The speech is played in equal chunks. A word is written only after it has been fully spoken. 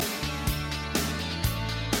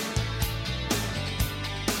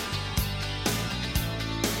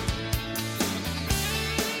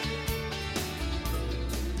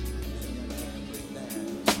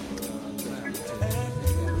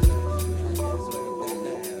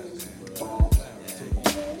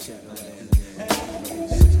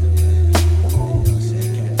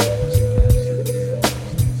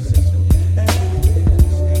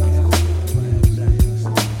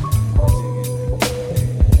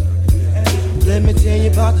Let me tell you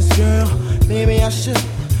about this girl, maybe I should.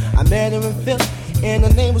 I met her in Philly, and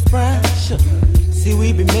her name was Brown Sugar. See,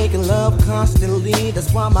 we be making love constantly,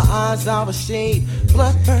 that's why my eyes are a shade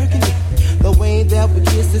blood burgundy. The way that we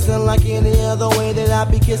kiss is unlike any other way that I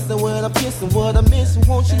be kissing when I'm kissing. What I'm missing,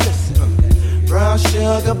 won't you listen? Brown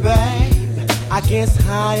sugar, babe, I guess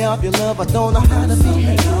high off your love, I don't know how to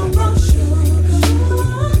behave. Brown sugar.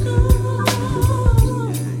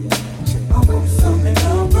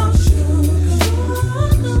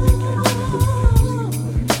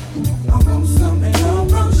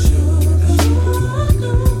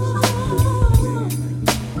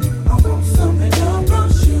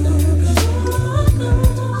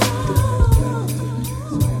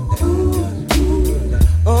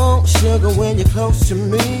 Sugar, when you're close to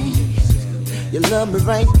me, you love me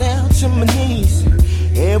right down to my knees.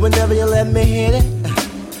 And whenever you let me hit it,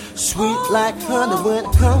 sweet like honey when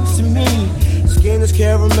it comes to me. Skin is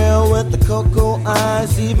caramel with the cocoa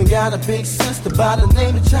eyes. Even got a big sister by the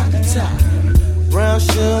name of Chocolate. Brown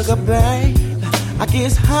sugar, babe, I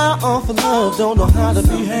guess high off of love, don't know how to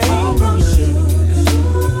behave.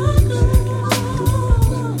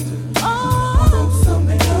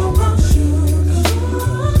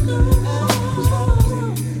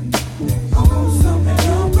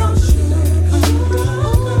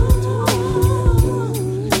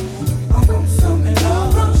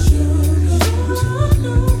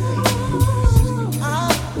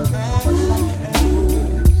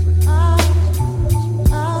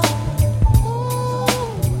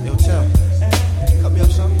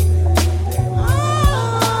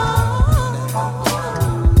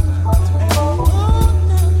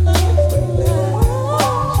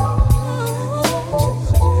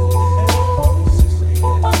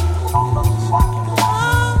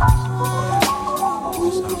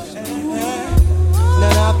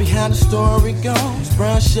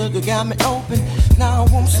 Sugar got me open, now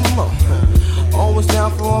I want some more. Always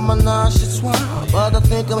down for all my nauseous wine, but I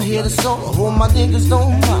think I'm here to solo. Who my niggas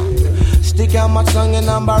don't mind. Stick out my tongue and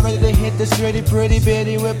I'm about ready to hit this pretty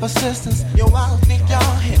bitty with persistence. Yo, I don't think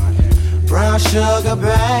y'all hit me. Brown sugar,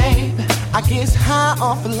 babe, I guess high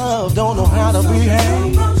off of love, don't know how to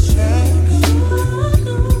behave.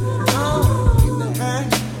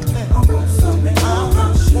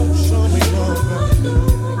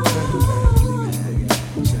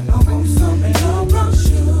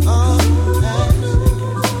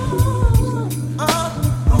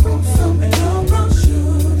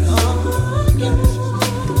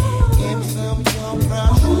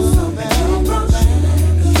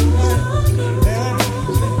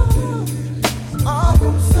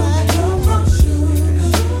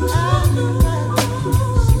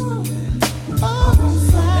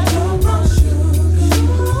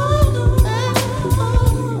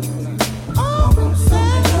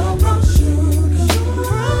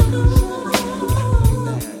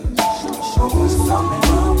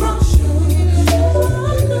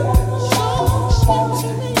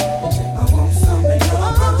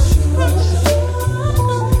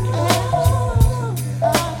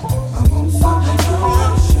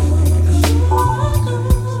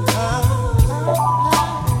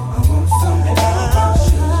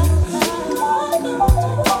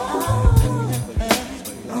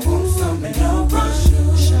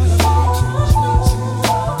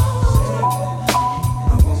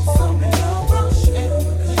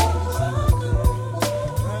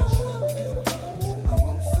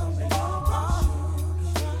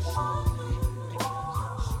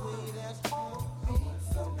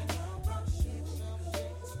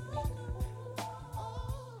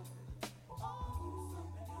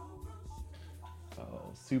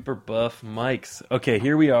 Super buff mics. Okay,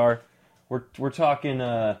 here we are. We're talking.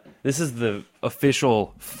 This is the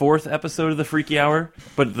official 4th episode of the Freaky Hour,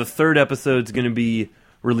 but the 3rd episode's going to be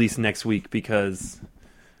released next week because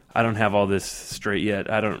I don't have all this straight yet.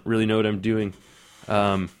 I don't really know what I'm doing,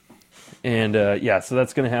 so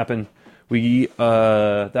that's going to happen. We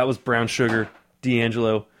that was Brown Sugar,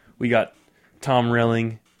 D'Angelo. We got Tom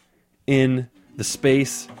Relling in the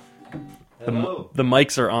space. The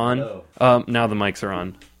mics are on. Now the mics are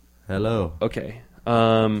on. Hello. Okay.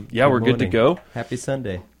 We're good to go. Happy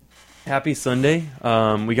Sunday. Happy Sunday.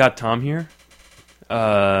 We got Tom here.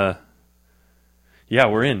 We're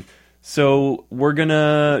in. So we're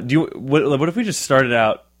gonna do. What if we just started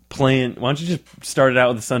out playing? Why don't you just start it out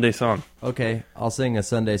with a Sunday song? Okay, I'll sing a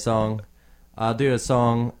Sunday song. I'll do a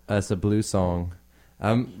song. It's a blues song.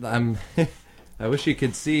 I'm. I wish you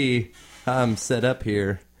could see how I'm set up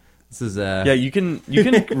here. This is you can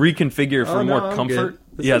reconfigure for more comfort.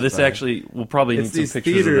 This fine. Actually we'll probably need some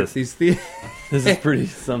pictures of this. This is pretty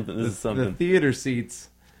something. This is something. The theater seats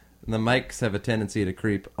And the mics have a tendency to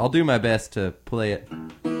creep. I'll do my best to play it.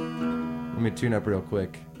 Let me tune up real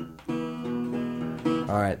quick.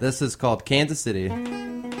 Alright, this is called Kansas City.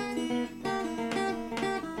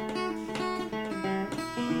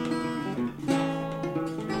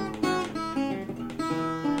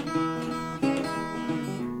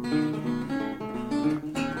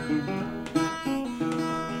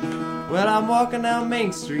 Well, I'm walking down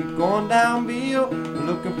Main Street, going down Beale,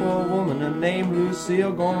 looking for a woman named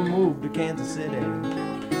Lucille. Gonna move to Kansas City.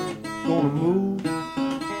 Gonna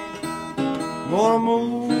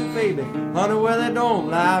move, baby, honey, where they don't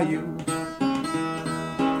allow you.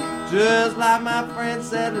 Just like my friend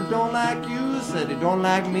said, I don't like you. Said he don't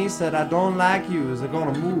like me, said I don't like you. They're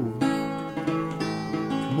gonna move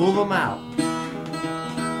them out.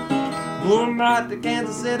 Move them out to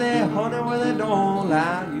Kansas City, honey, where they don't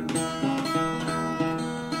allow you.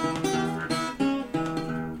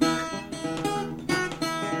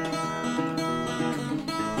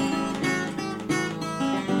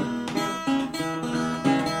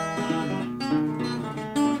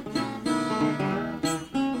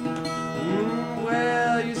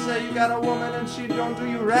 Got a woman and she don't do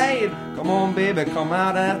you right. Come on, baby, come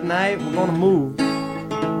out at night. We're gonna move.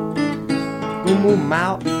 We'll move them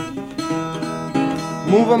out.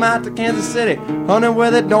 Move them out to Kansas City, honey, where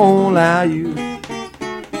they don't allow you.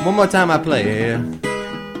 One more time I play.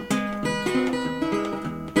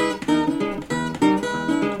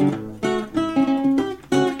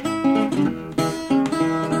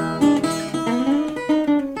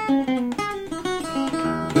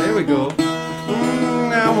 There we go.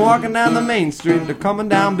 I'm walking down the main street, they're coming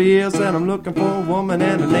down Beale, said I'm looking for a woman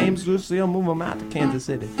and her name's Lucille. Move them out to Kansas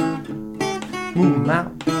City. Move them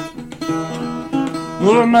out.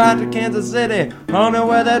 Move them out to Kansas City, honey,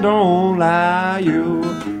 where they don't lie you.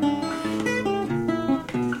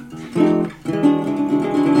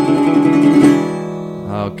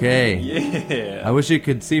 Okay. Yeah. I wish you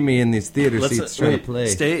could see me in these theater seats trying to play.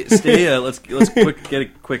 Stay. Let's get a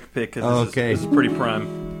quick pick because this is pretty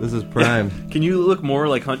prime. This is prime. Can you look more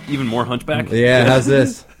like even more Hunchback? Yeah, how's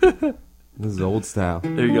this? This is old style.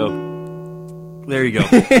 There you go. All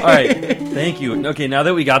right, thank you. Okay, now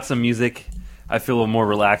that we got some music, I feel a little more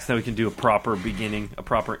relaxed. Now we can do a proper beginning, a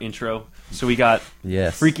proper intro. So we got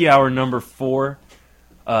Freaky Hour number 4,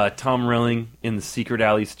 Tom Relling in the Secret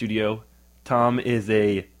Alley studio. Tom is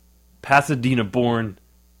a Pasadena-born,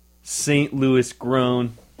 St.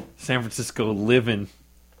 Louis-grown, San Francisco-living.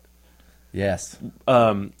 Yes.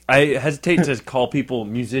 I hesitate to call people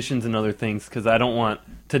musicians and other things because I don't want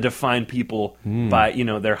to define people by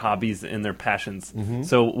their hobbies and their passions. Mm-hmm.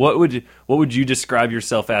 So what would you describe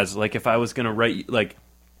yourself as? Like if I was going to write like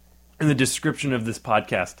in the description of this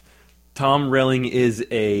podcast, Tom Relling is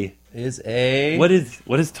a what is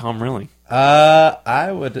Tom Relling?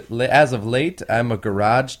 I would, as of late, I'm a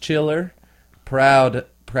garage chiller, proud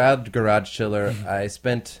garage chiller. I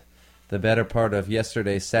spent the better part of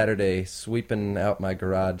yesterday, Saturday, sweeping out my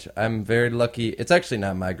garage. I'm very lucky. It's actually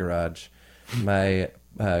not my garage. My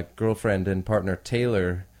girlfriend and partner,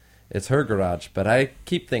 Taylor, it's her garage, but I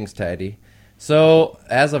keep things tidy. So,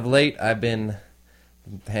 as of late, I've been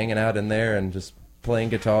hanging out in there and just playing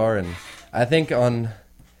guitar. And I think on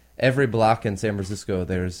every block in San Francisco,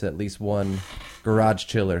 there's at least one garage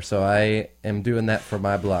chiller. So I am doing that for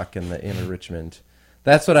my block in the inner Richmond.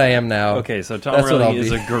 That's what I am now. Okay, so Tom Relling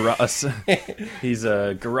is he's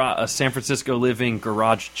a San Francisco living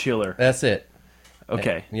garage chiller. That's it.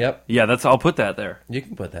 Okay. Yep. Yeah, I'll put that there. You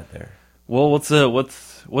can put that there. Well, what's going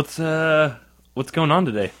on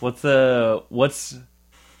today?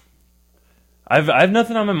 I've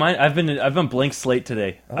nothing on my mind. I've been blank slate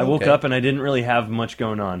today. I woke up and I didn't really have much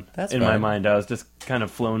going on my mind. I was just kind of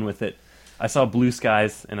flowing with it. I saw blue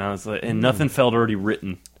skies and I was like, and nothing felt already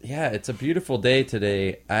written. Yeah, it's a beautiful day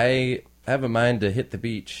today. I have a mind to hit the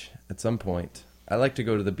beach at some point. I like to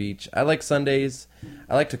go to the beach. I like Sundays.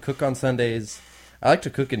 I like to cook on Sundays. I like to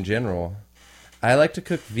cook in general. I like to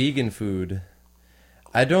cook vegan food.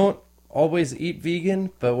 I don't always eat vegan,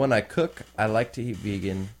 but when I cook, I like to eat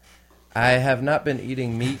vegan. I have not been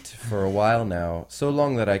eating meat for a while now, so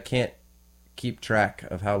long that I can't keep track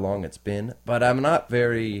of how long it's been. But I'm not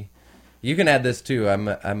very... You can add this too.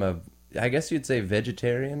 I guess you'd say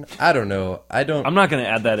vegetarian. I don't know. I'm not going to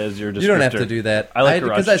add that as your descriptor. You don't have to do that. I like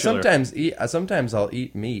garage because sometimes I'll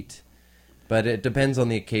eat meat, but it depends on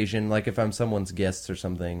the occasion. Like if I'm someone's guest or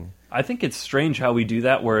something. I think it's strange how we do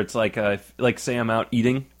that. Where it's like say I'm out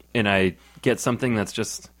eating and I get something that's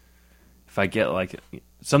just if I get like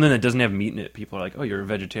something that doesn't have meat in it, people are like, "Oh, you're a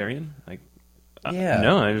vegetarian?" Like, yeah.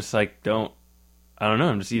 No, I just like don't. I don't know.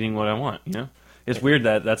 I'm just eating what I want. You know. It's weird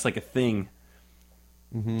that that's like a thing.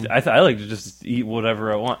 I like to just eat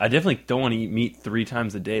whatever I want. I definitely don't want to eat meat 3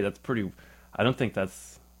 times a day. That's pretty. I don't think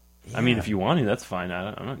that's. Yeah. I mean, if you want to, that's fine.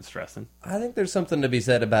 I'm not stressing. I think there's something to be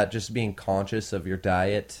said about just being conscious of your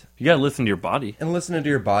diet. You gotta listen to your body. And listening to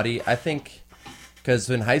your body, I think, because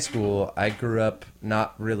in high school, I grew up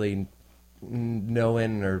not really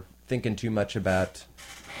knowing or thinking too much about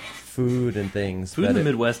food and things. Food in the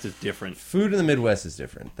Midwest is different. Food in the Midwest is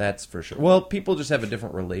different, that's for sure. Well, people just have a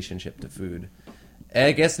different relationship to food.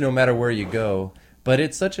 I guess no matter where you go, but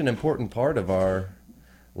it's such an important part of our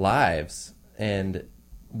lives. And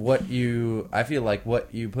I feel like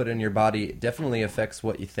what you put in your body definitely affects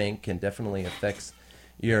what you think and definitely affects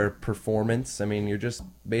your performance. I mean, you're just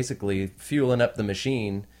basically fueling up the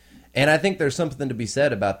machine. And I think there's something to be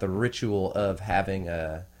said about the ritual of having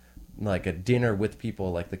a dinner with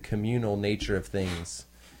people, like the communal nature of things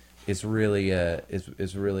is really a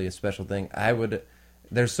special thing.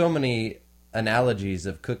 There's so many analogies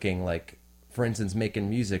of cooking, like, for instance, making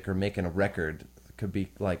music or making a record. It could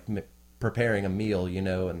be like preparing a meal,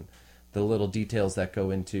 and the little details that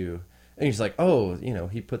go into. And he's like, oh,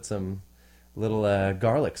 he put some little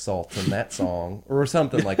garlic salt in that song or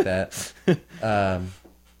something like that. I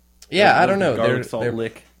don't know. Garlic salt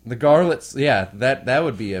lick. The garlics, yeah, that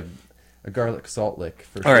would be a garlic salt lick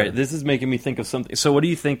for sure. All right, this is making me think of something. So, what do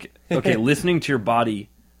you think? Okay, listening to your body,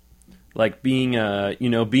 like being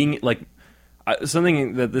like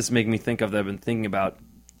something that this is making me think of that I've been thinking about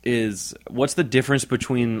is what's the difference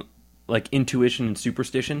between like intuition and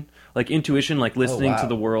superstition? Like intuition, like listening to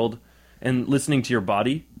the world, and listening to your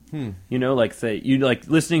body. Like say you like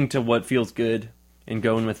listening to what feels good and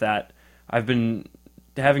going with that. I've been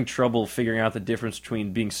having trouble figuring out the difference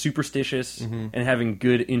between being superstitious and having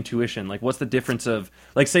good intuition. Like, what's the difference of,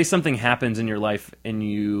 like, say something happens in your life and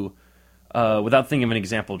you, without thinking of an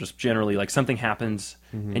example, just generally, like, something happens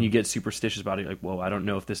and you get superstitious about it. Like, whoa, I don't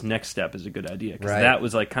know if this next step is a good idea. Because that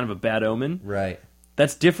was, like, kind of a bad omen. Right.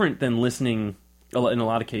 That's different than listening, in a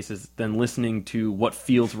lot of cases, than listening to what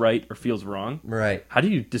feels right or feels wrong. Right. How do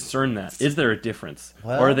you discern that? Is there a difference?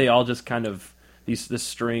 Well, or are they all just kind of this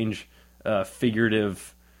strange...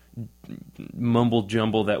 figurative mumble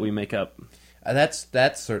jumble that we make up? That's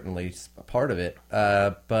certainly a part of it,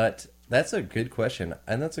 but that's a good question,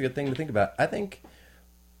 and that's a good thing to think about. I think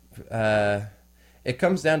it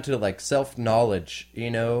comes down to like self-knowledge,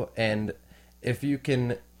 and if you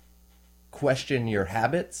can question your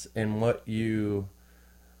habits and what your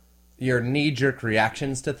knee-jerk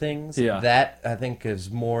reactions to things, that I think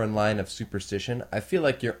is more in line of superstition. I feel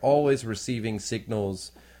like you're always receiving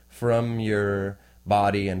signals from your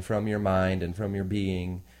body and from your mind and from your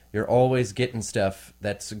being. You're always getting stuff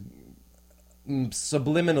that's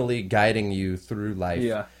subliminally guiding you through life.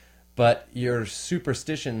 Yeah. But your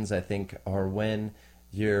superstitions, I think, are when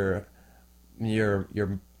your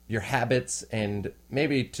habits and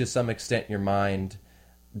maybe to some extent your mind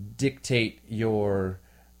dictate your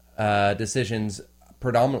decisions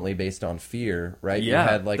predominantly based on fear, right? Yeah, you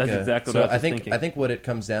had like that's exactly what I was thinking. I think what it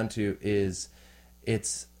comes down to is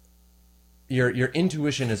it's your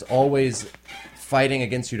intuition is always fighting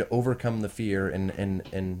against you to overcome the fear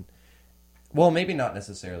and well, maybe not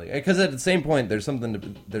necessarily, because at the same point there's something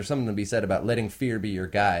to be said about letting fear be your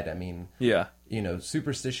guide. I mean,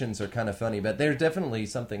 superstitions are kind of funny, but there's definitely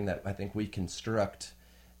something that I think we construct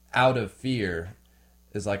out of fear.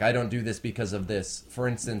 Is like, I don't do this because of this. For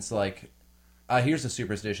instance, like, here's a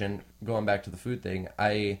superstition, going back to the food thing.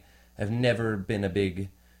 I have never been a big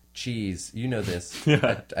cheese. You know this.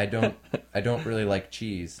 I don't really like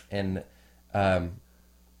cheese. And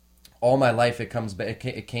all my life it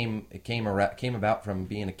came about from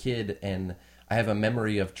being a kid, and I have a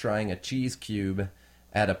memory of trying a cheese cube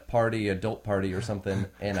at a party, adult party or something,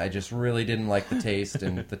 and I just really didn't like the taste,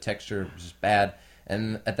 and the texture was just bad.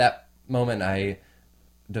 And at that moment I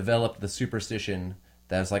developed the superstition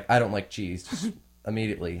that was like, I don't like cheese, just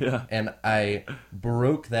immediately. And I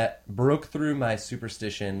broke through my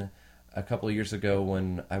superstition a couple of years ago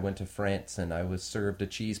when I went to France and I was served a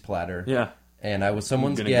cheese platter. And I was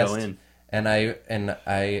someone's guest, and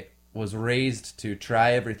I was raised to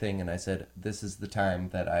try everything, and I said, this is the time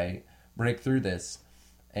that I break through this.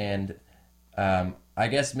 And I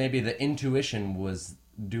guess maybe the intuition was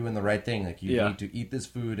doing the right thing. Like, you need to eat this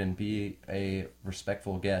food and be a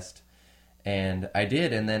respectful guest. And I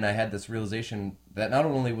did, and then I had this realization that not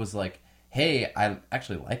only was like, hey, I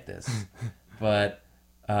actually like this, but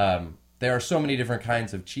there are so many different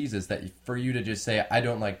kinds of cheeses that for you to just say, I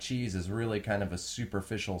don't like cheese, is really kind of a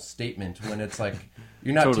superficial statement, when it's like,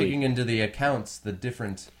 you're not taking into the accounts the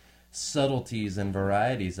different subtleties and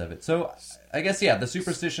varieties of it. So I guess, the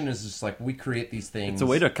superstition is just like we create these things. It's a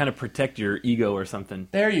way to kind of protect your ego or something.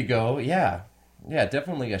 There you go. Yeah. Yeah,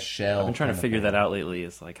 definitely a shell. I've been trying to figure that out lately.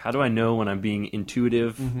 It's like, how do I know when I'm being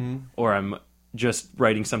intuitive or I'm just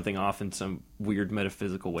writing something off in some weird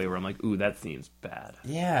metaphysical way where I'm like, ooh, that seems bad.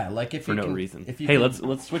 Yeah, like if for you no can, reason. If you hey, can...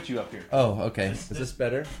 let's switch you up here. Oh, okay. Is this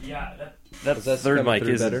better? Yeah, that third mic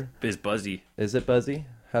is buzzy. Is it buzzy?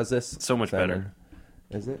 How's this? So much better.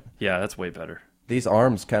 Is it? Yeah, that's way better. These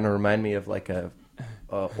arms kind of remind me of like a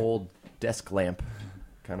old desk lamp.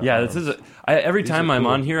 Kind of arms. This is every time I'm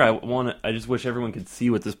cool. on here, I just wish everyone could see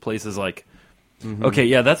what this place is like. Mm-hmm. Okay,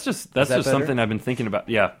 yeah, that's just something I've been thinking about.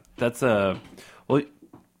 Yeah, that's well,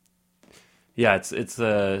 yeah, it's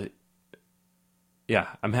yeah,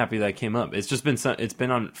 I'm happy that came up. It's just been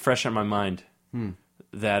fresh on my mind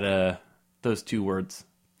that those two words.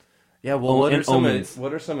 Yeah, well, what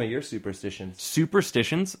are some of your superstitions?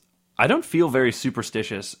 Superstitions? I don't feel very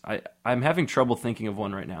superstitious. I'm having trouble thinking of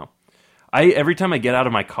one right now. Every time I get out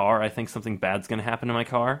of my car, I think something bad's going to happen to my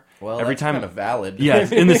car. Well, every that's time, kind of valid. Yeah,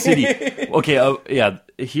 in the city. Okay, yeah,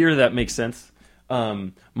 here that makes sense.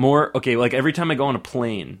 Like every time I go on a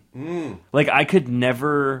plane, like I could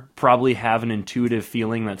never probably have an intuitive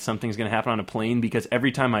feeling that something's going to happen on a plane because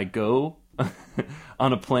every time I go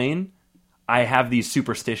on a plane, I have these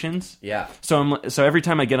superstitions. Yeah. So every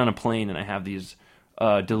time I get on a plane and I have these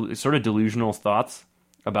sort of delusional thoughts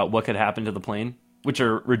about what could happen to the plane, which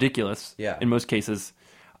are ridiculous in most cases,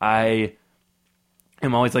 I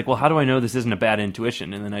am always like, well, how do I know this isn't a bad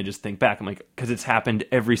intuition? And then I just think back. I'm like, because it's happened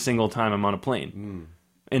every single time I'm on a plane.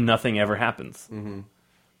 And nothing ever happens. Mm-hmm.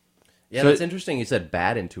 Yeah, so that's interesting you said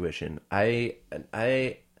bad intuition. I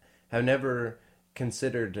have never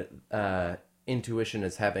considered intuition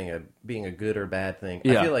as being a good or bad thing.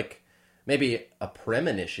 Yeah. I feel like maybe a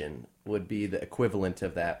premonition would be the equivalent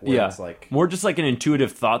of that. Where it's like more just like an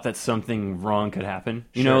intuitive thought that something wrong could happen.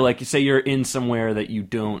 You know, like you say you're in somewhere that you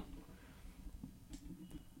don't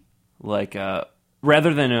like.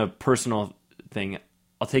 Rather than a personal thing,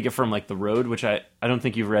 I'll take it from like The Road, which I don't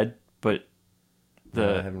think you've read, but I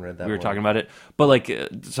haven't read that. We were talking about it, but like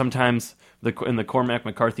sometimes in the Cormac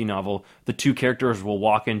McCarthy novel, the two characters will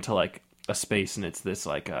walk into like a space and it's this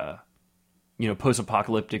like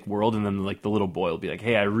post-apocalyptic world, and then like the little boy will be like,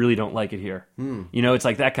 "Hey, I really don't like it here." You know, it's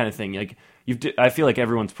like that kind of thing. Like I feel like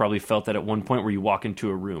everyone's probably felt that at one point where you walk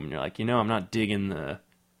into a room and you're like, I'm not digging the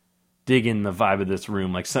vibe of this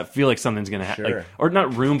room. Like, feel like something's gonna happen, like, or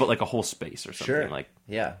not room, but like a whole space or something. Like,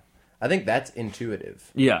 yeah, I think that's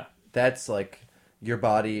intuitive. Yeah, that's like your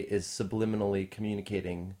body is subliminally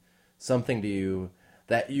communicating something to you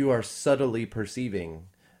that you are subtly perceiving.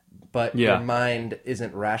 But your mind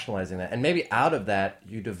isn't rationalizing that. And maybe out of that,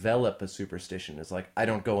 you develop a superstition. It's like, I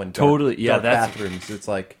don't go in dark bathrooms. It's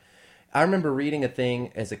like, I remember reading a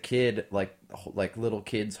thing as a kid, like little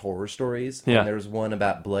kids' horror stories. Yeah. And there was one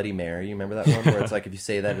about Bloody Mary. You remember that one? Where it's like, if you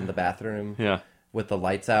say that in the bathroom with the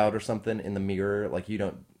lights out or something in the mirror, like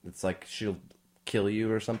it's like she'll kill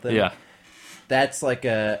you or something. Yeah. That's like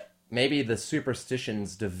maybe the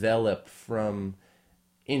superstitions develop from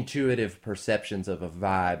intuitive perceptions of a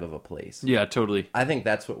vibe of a place. Yeah, totally. I think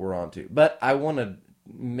that's what we're on to. But I want to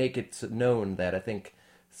make it known that I think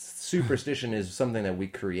superstition is something that we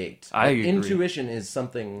create. I agree. Intuition is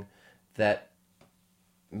something that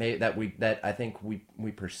I think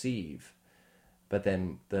we perceive. But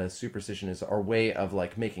then the superstition is our way of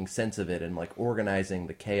like making sense of it and like organizing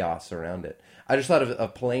the chaos around it. I just thought of a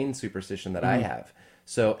plain superstition that I have.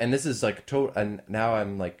 So, and this is like and now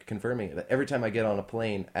I'm like confirming it. Every time I get on a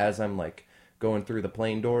plane, as I'm like going through the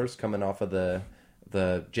plane doors, coming off of the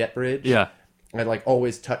jet bridge, I like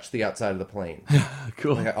always touch the outside of the plane.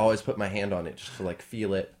 Cool. Like I always put my hand on it just to like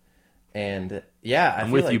feel it. And yeah,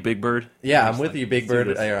 I'm with you, Big Bird. Yeah, I'm with you, Big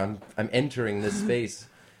Bird. I'm entering this space,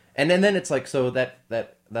 and then it's like so that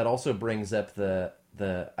also brings up the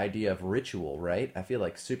idea of ritual, right? I feel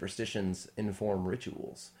like superstitions inform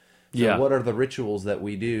rituals. So what are the rituals that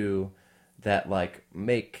we do that like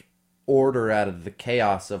make order out of the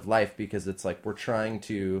chaos of life? Because it's like we're trying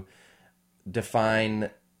to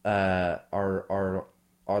define our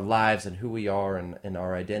lives and who we are and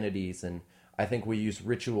our identities. And I think we use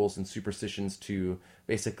rituals and superstitions to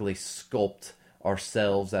basically sculpt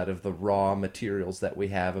ourselves out of the raw materials that we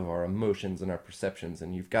have of our emotions and our perceptions.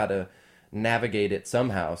 And you've got to navigate it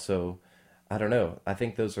somehow. So I don't know. I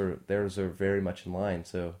think those are very much in line.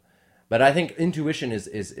 So. But I think intuition is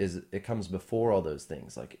it comes before all those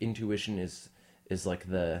things. Like intuition is like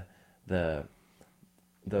the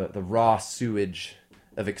raw sewage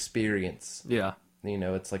of experience. Yeah.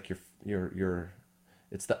 It's like your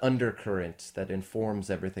it's the undercurrent that informs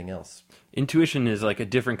everything else. Intuition is like a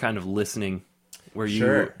different kind of listening where you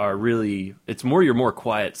Sure. are really, you're more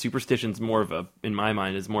quiet. Superstition's more of in my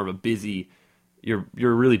mind, is more of a busy, you're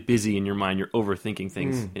really busy in your mind, you're overthinking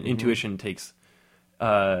things. And intuition takes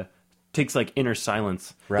like inner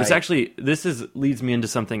silence. Right. Leads me into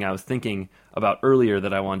something I was thinking about earlier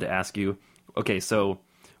that I wanted to ask you. Okay, so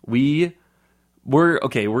we're going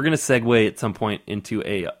to segue at some point into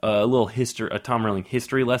a little a Tom Relling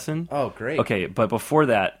history lesson. Oh, great. Okay, but before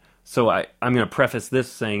that, so I'm going to preface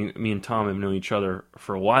this saying me and Tom have known each other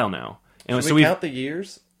for a while now. And Should we count the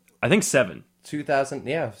years? I think 7. 2000,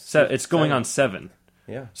 yeah. It's going on 7.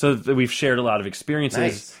 Yeah. So we've shared a lot of experiences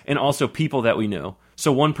Nice. and also people that we know.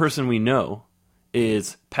 So one person we know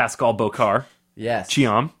is Pascal Bocard, Yes.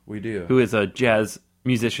 Chiam, We do. who is a jazz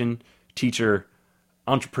musician, teacher,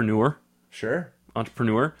 entrepreneur. Sure.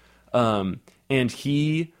 And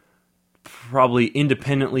he probably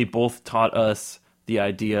independently both taught us the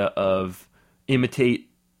idea of imitate,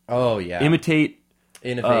 Oh, yeah. innovate,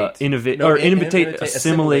 assimilate,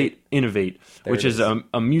 innovate, There which it is is.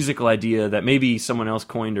 a musical idea that maybe someone else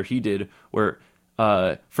coined or he did, where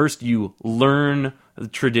first you learn the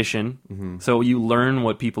tradition, so you learn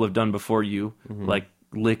what people have done before you, like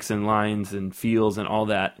licks and lines and feels and all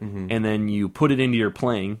that, and then you put it into your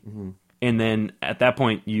playing, and then at that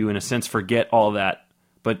point you, in a sense, forget all that,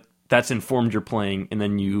 but that's informed your playing, and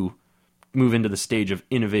then you move into the stage of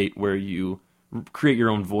innovate, where you create your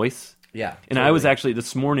own voice. Yeah. And I was actually,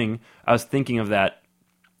 this morning, I was thinking of that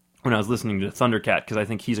when I was listening to Thundercat, because I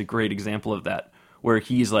think he's a great example of that, where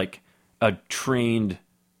he's like a trained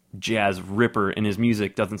jazz ripper, and his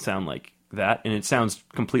music doesn't sound like that, and it sounds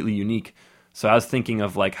completely unique. So I was thinking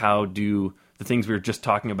of like, how do the things we were just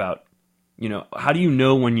talking about, how do you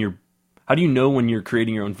know when you're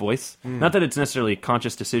creating your own voice? Not that it's necessarily a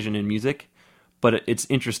conscious decision in music, but it's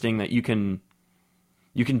interesting that you can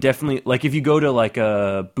definitely, like, if you go to like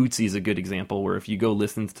Bootsy is a good example, where if you go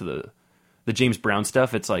listen to the James Brown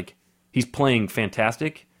stuff, it's like he's playing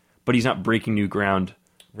fantastic, but he's not breaking new ground.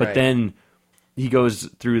 But Right. then he goes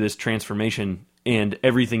through this transformation, and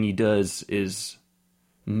everything he does is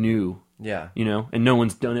new, Yeah. and no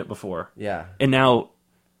one's done it before. Yeah. And now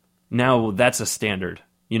that's a standard,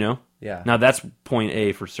 Yeah. Now that's point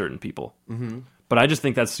A for certain people. Mm-hmm. But I just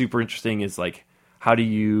think that's super interesting, is like, how do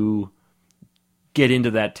you get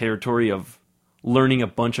into that territory of learning a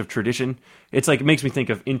bunch of tradition? It's like, it makes me think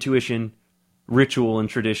of intuition, ritual, and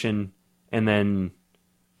tradition, and then,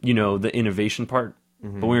 the innovation part.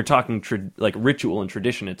 But when you're talking like ritual and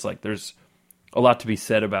tradition, it's like there's a lot to be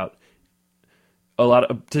said about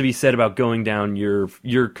going down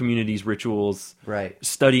your community's rituals, Right.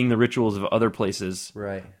 studying the rituals of other places.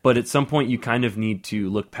 Right. But at some point, you kind of need to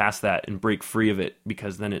look past that and break free of it,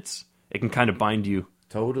 because then it can kind of bind you.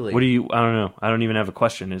 Totally. I don't know. I don't even have a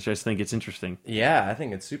question. I just think it's interesting, Yeah, I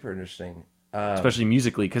think it's super interesting. especially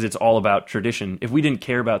musically, because it's all about tradition. If we didn't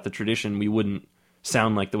care about the tradition, we wouldn't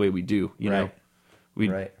sound like the way we do, you know? Right.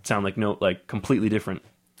 We'd Right. sound like completely different.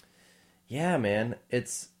 Yeah, man.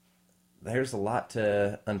 There's a lot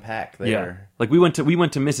to unpack there. Yeah. Like we went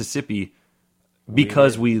to Mississippi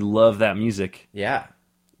because we love that music, Yeah.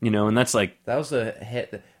 and that's like, That was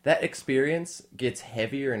that experience gets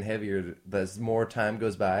heavier and heavier as more time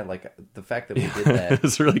goes by. Like the fact that we did that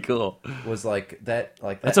it's really cool. was like that.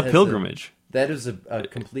 Like That's a has pilgrimage. That is a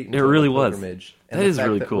complete. And It total really was. pilgrimage. That And the is fact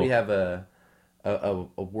really that cool. We have a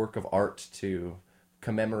work of art to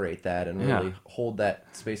commemorate that and Yeah. really hold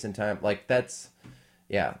that space and time. Like that's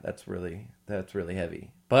really heavy.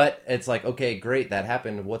 But it's like, okay, great, that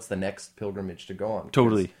happened. What's the next pilgrimage to go on? 'Cause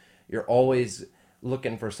Totally. You're always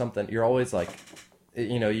looking for something. You're always like,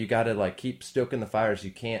 you got to like keep stoking the fires. You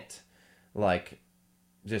can't like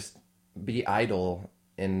just be idle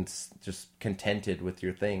and just contented with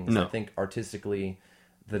your things. No. I think artistically,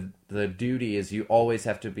 the duty is you always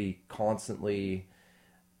have to be constantly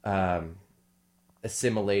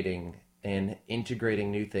assimilating and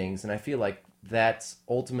integrating new things. And I feel like that's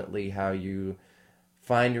ultimately how you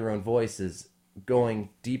find your own voice, is going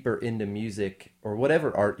deeper into music or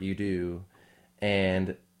whatever art you do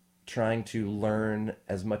and trying to learn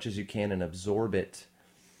as much as you can and absorb it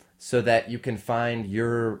so that you can find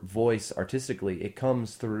your voice artistically. It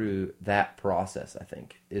comes through that process, I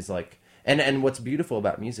think, is like, and what's beautiful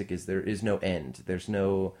about music is there is no end.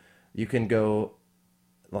 You can go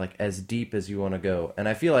like as deep as you want to go. And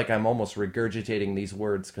I feel like I'm almost regurgitating these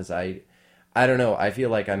words because I don't know. I feel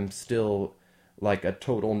like I'm still like a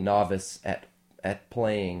total novice at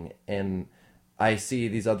playing, and I see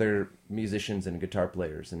these other musicians and guitar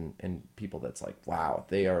players and people that's like, wow,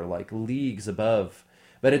 they are like leagues above.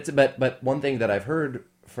 But one thing that I've heard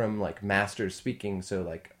from like masters speaking, so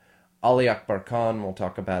like Ali Akbar Khan will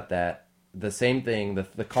talk about that. The same thing.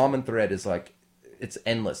 The common thread is like it's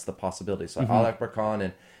endless. The possibilities. So Ali Akbar Khan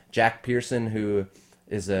and Jack Pearson, who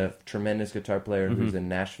is a tremendous guitar player who's in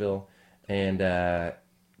Nashville, and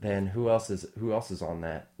then who else is on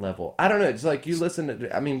that level? I don't know. It's like you listen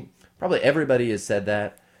to. I mean, probably everybody has said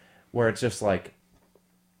that, where it's just like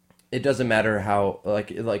it doesn't matter how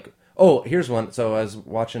like. Oh, here's one. So I was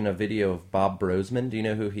watching a video of Bob Brosman. Do you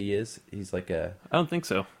know who he is? He's like I don't think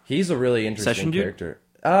so. He's a really interesting Session character.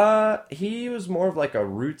 He was more of like a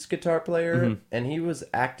roots guitar player, and he was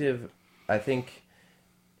active, I think,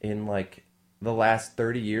 in like the last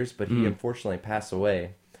 30 years, but he unfortunately passed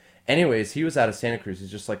away. Anyways, he was out of Santa Cruz. He's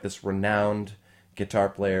just like this renowned guitar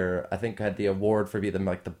player. I think had the award for being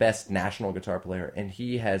like the best national guitar player, and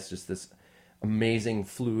he has just this amazing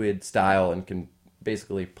fluid style and can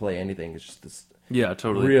basically play anything. It's just this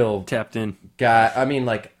totally real tapped in guy. I mean,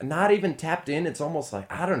 like not even tapped in. It's almost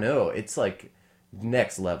like I don't know. It's like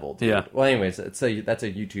next level. Dude. Yeah. Well, anyways, that's a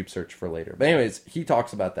YouTube search for later. But anyways, he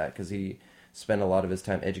talks about that because he spent a lot of his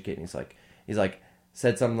time educating. He's like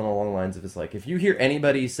said something along the lines of it's like if you hear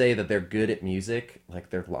anybody say that they're good at music,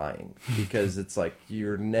 like they're lying because it's like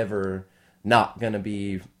you're never not gonna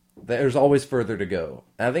be. There's always further to go.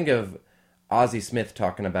 And I think of Ozzie Smith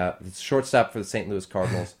talking about the shortstop for the St. Louis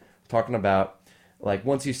Cardinals, talking about like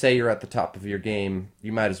once you say you're at the top of your game,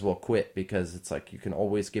 you might as well quit because it's like you can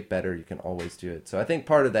always get better, you can always do it. So I think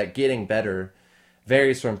part of that getting better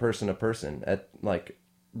varies from person to person. It like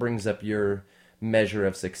brings up your measure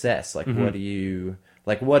of success. Like what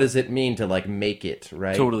does it mean to like make it,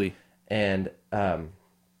 right? Totally. And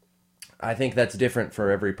I think that's different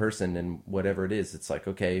for every person and whatever it is. It's like,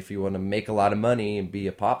 okay, if you want to make a lot of money and be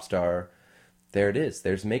a pop star, there it is.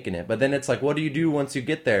 There's making it. But then it's like, what do you do once you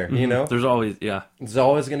get there? You know? There's always, yeah. There's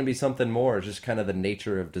always going to be something more. It's just kind of the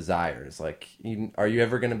nature of desires. Like, are you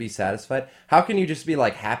ever going to be satisfied? How can you just be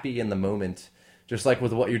like happy in the moment? Just like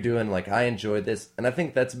with what you're doing, like I enjoyed this. And I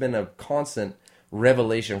think that's been a constant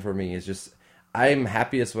revelation for me is just, I'm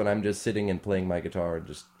happiest when I'm just sitting and playing my guitar,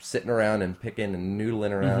 just sitting around and picking and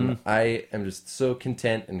noodling around. I am just so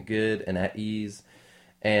content and good and at ease.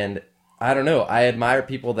 And I don't know, I admire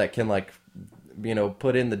people that can like, you know,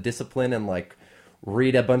 put in the discipline and like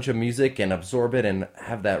read a bunch of music and absorb it and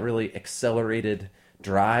have that really accelerated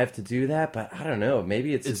drive to do that. But I don't know,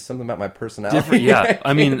 maybe it's just something about my personality. Different, yeah.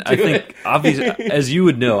 I mean, I think obviously, as you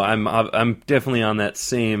would know, I'm definitely on that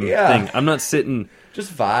same thing. I'm not sitting,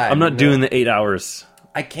 just vibe. I'm not doing the 8 hours.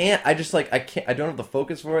 I can't. I just like I can't. I don't have the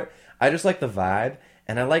focus for it. I just like the vibe,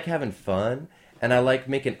 and I like having fun. And I like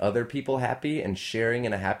making other people happy and sharing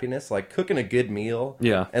in a happiness, like cooking a good meal.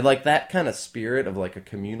 Yeah. And like that kind of spirit of like a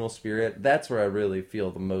communal spirit, that's where I really feel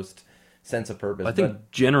the most sense of purpose. I think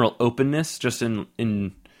general openness, just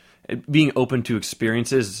in being open to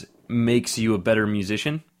experiences, makes you a better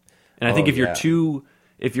musician. And I think if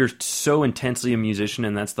you're so intensely a musician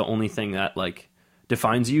and that's the only thing that like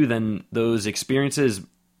defines you, then those experiences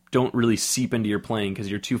don't really seep into your playing because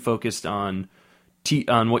you're too focused on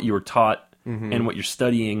what you were taught. And what you're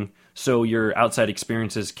studying, so your outside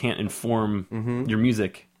experiences can't inform your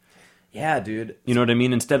music. Yeah, dude. You know what I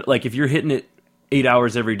mean? Instead, like if you're hitting it 8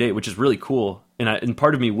 hours every day, which is really cool, and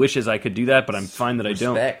part of me wishes I could do that, but I'm fine that I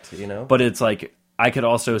don't. Respect, you know. But it's like I could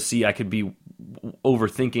also see I could be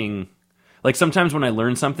overthinking. Like sometimes when I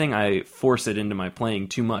learn something, I force it into my playing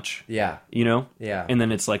too much. Yeah. You know? Yeah. And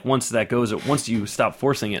then it's like once you stop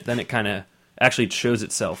forcing it, then it kind of actually shows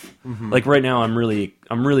itself. Like right now, I'm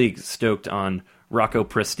really stoked on Rocco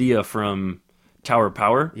Prestia from Tower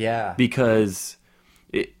Power. Yeah, because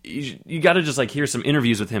you got to just like hear some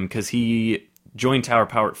interviews with him because he joined Tower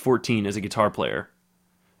Power at 14 as a guitar player.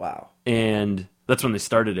 Wow, and that's when they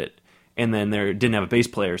started it. And then they didn't have a bass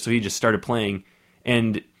player, so he just started playing.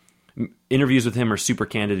 And interviews with him are super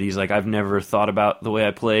candid. He's like, I've never thought about the way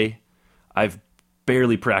I play. I've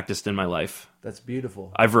barely practiced in my life. That's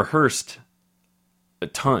beautiful. I've rehearsed a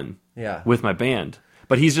ton with my band,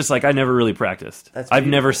 but he's just like, I never really practiced. I've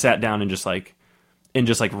never sat down and just like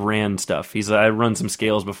ran stuff. He's like, I run some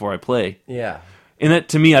scales before I play. Yeah. And that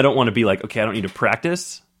to me, I don't want to be like, okay, I don't need to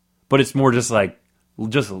practice, but it's more just like,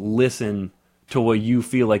 just listen to what you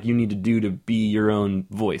feel like you need to do to be your own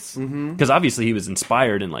voice. Because obviously he was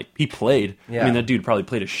inspired and like he played. Yeah. I mean, that dude probably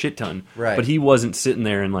played a shit ton, right? But he wasn't sitting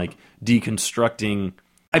there and like deconstructing.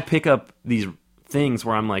 I pick up these things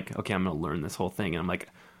where I'm like, okay, I'm going to learn this whole thing. And I'm like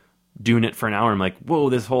doing it for an hour. I'm like, whoa,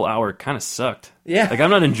 this whole hour kind of sucked. Yeah. Like I'm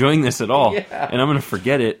not enjoying this at all. Yeah. And I'm going to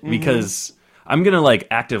forget it because I'm going to like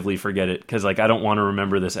actively forget it because like I don't want to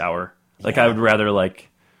remember this hour. Like I would rather like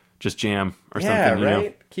just jam or Yeah, something. You right.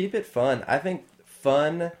 know? Keep it fun. I think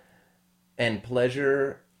fun and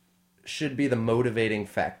pleasure should be the motivating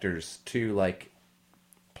factors to like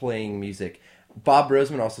playing music. Bob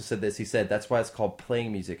Roseman also said this. He said that's why it's called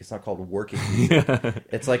playing music. It's not called working music.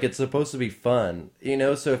 It's like it's supposed to be fun, you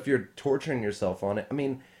know. So if you're torturing yourself on it, I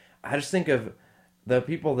mean, I just think of the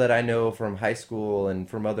people that I know from high school and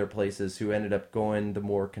from other places who ended up going the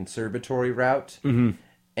more conservatory route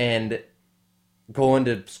and going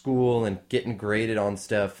to school and getting graded on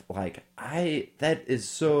stuff. Like that is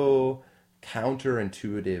so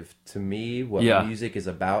counterintuitive to me what music is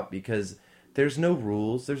about, because there's no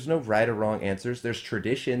rules, there's no right or wrong answers, there's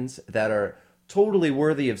traditions that are totally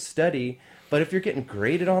worthy of study, but if you're getting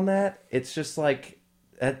graded on that, it's just like,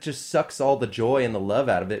 that just sucks all the joy and the love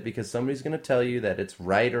out of it, because somebody's going to tell you that it's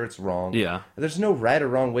right or it's wrong. Yeah. There's no right or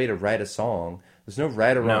wrong way to write a song. There's no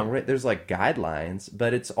right or wrong way. There's like guidelines,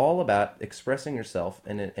 but it's all about expressing yourself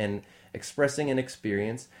and expressing an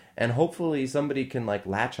experience, and hopefully somebody can like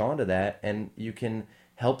latch onto that, and you can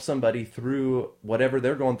help somebody through whatever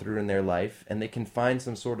they're going through in their life, and they can find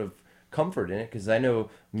some sort of comfort in it. Because I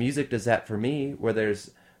know music does that for me, where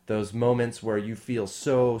there's those moments where you feel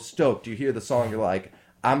so stoked. You hear the song, you're like,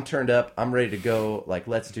 I'm turned up, I'm ready to go, like,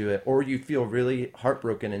 let's do it. Or you feel really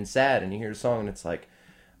heartbroken and sad, and you hear a song, and it's like,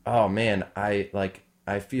 oh man, I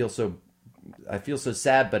feel so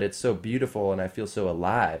sad, but it's so beautiful, and I feel so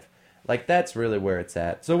alive. Like, that's really where it's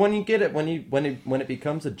at. So when you get it, when it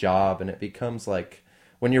becomes a job, and it becomes like,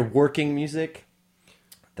 when you're working music,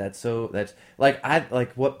 that's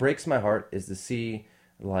what breaks my heart is to see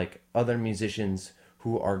like other musicians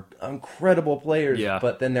who are incredible players,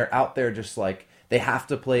 but then they're out there just like, they have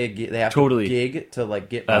to play a gig, they have to gig to like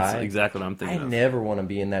get by. That's exactly what I'm thinking I never want to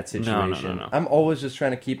be in that situation. No. I'm always just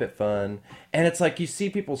trying to keep it fun. And it's like you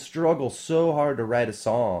see people struggle so hard to write a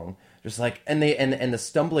song, just like, and the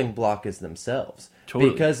stumbling block is themselves.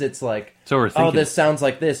 Totally. Because it's like, so oh, this sounds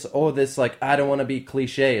like this. Oh, this, like, I don't want to be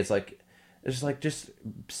cliche. It's like, just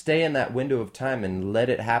stay in that window of time and let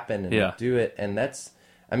it happen and do it. And that's,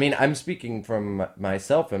 I mean, I'm speaking from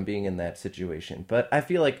myself and being in that situation. But I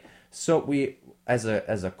feel like, so we, as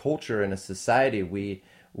a culture and a society,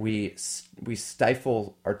 we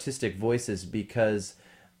stifle artistic voices because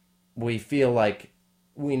we feel like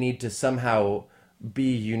we need to somehow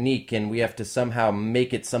be unique, and we have to somehow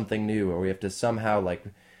make it something new, or we have to somehow, like,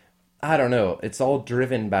 I don't know, it's all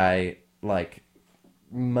driven by like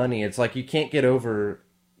money. It's like you can't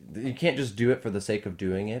just do it for the sake of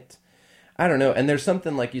doing it. I don't know. And there's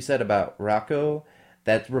something, like you said, about Rocco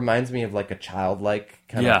that reminds me of like a childlike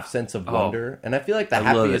kind of sense of wonder. And I feel like the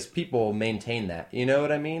happiest people maintain that, you know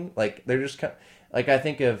what I mean? Like, they're just kind of, like, I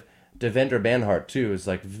think of Devendra Banhart too, is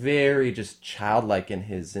like very just childlike in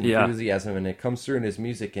his enthusiasm, and it comes through in his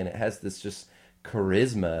music, and it has this just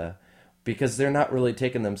charisma, because they're not really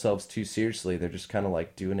taking themselves too seriously. They're just kind of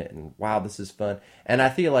like doing it, and wow, this is fun. And I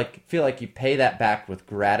feel like you pay that back with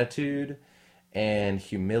gratitude and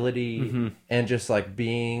humility, and just like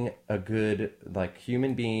being a good like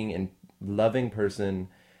human being and loving person.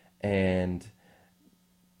 And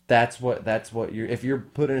that's what you're, if you're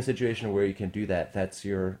put in a situation where you can do that, that's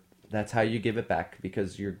how you give it back,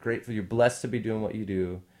 because you're grateful, you're blessed to be doing what you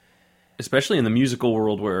do. Especially in the musical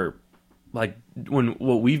world, where like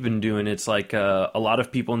what we've been doing, it's like a lot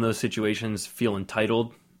of people in those situations feel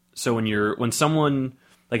entitled. So when someone,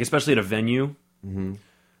 like, especially at a venue,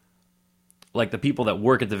 like the people that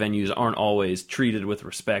work at the venues aren't always treated with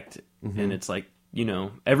respect, and it's like, you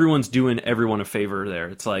know, everyone's doing everyone a favor there.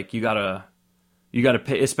 It's like you gotta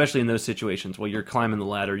pay, especially in those situations while you're climbing the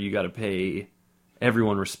ladder, you gotta pay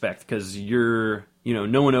everyone respect, because no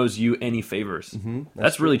one owes you any favors.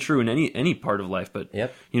 That's really true in any part of life, but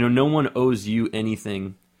no one owes you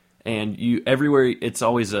anything, and everywhere it's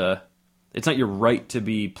always it's not your right to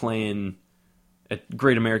be playing at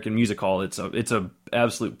Great American Music Hall. It's a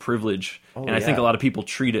absolute privilege, I think a lot of people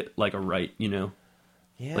treat it like a right,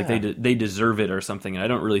 like they deserve it or something. And I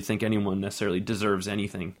don't really think anyone necessarily deserves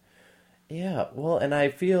anything. Yeah, well, and I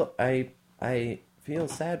feel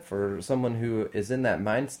sad for someone who is in that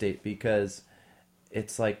mind state, because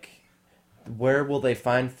it's like, where will they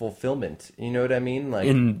find fulfillment? You know what I mean? Like,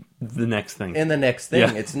 in the next thing.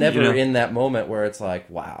 Yeah. It's never in that moment where it's like,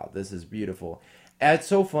 wow, this is beautiful. And it's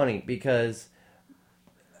so funny, because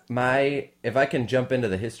if I can jump into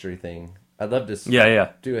the history thing, I'd love to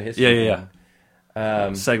do a history thing.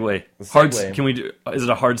 Segue. Hard. Can we do? Is it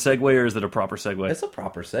a hard segue or is it a proper segue? It's a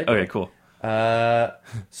proper segue. Okay, cool.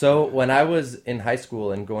 So when I was in high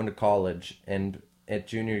school and going to college, and at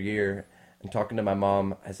junior year, and talking to my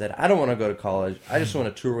mom, I said, I don't want to go to college. I just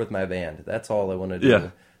want to tour with my band. That's all I want to do. Yeah.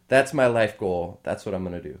 That's my life goal. That's what I'm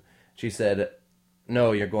going to do. She said,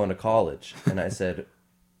 "No, you're going to college." And I said,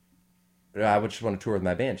 "I would just want to tour with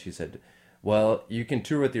my band." She said, "Well, you can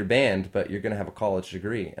tour with your band, but you're going to have a college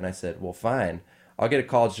degree." And I said, "Well, fine. I'll get a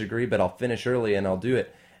college degree, but I'll finish early and I'll do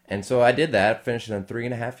it." And so I did that, finished it in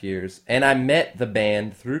 3.5 years. And I met the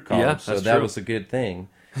band through college, Yeah, so that's that true. was a good thing.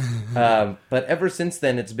 But ever since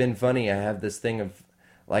then, it's been funny. I have this thing of,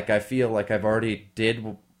 like, I feel like I've already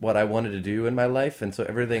did what I wanted to do in my life. And so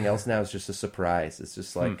everything else now is just a surprise. It's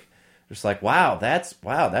just like, wow, that's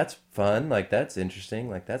fun. Like, that's interesting.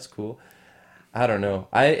 Like, that's cool. I don't know.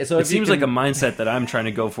 It seems like a mindset that I'm trying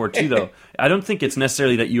to go for too, though. I don't think it's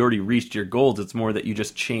necessarily that you already reached your goals. It's more that you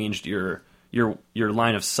just changed your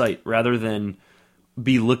line of sight rather than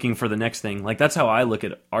be looking for the next thing. Like, that's how I look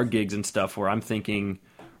at our gigs and stuff, where I'm thinking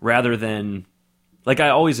rather than, like, I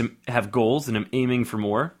always have goals and I'm aiming for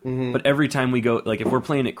more. Mm-hmm. But every time we go, like, if we're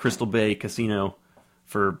playing at Crystal Bay Casino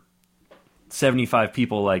for 75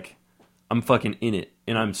 people, like, I'm fucking in it,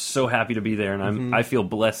 and I'm so happy to be there, and I feel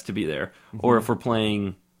blessed to be there. Mm-hmm. Or if we're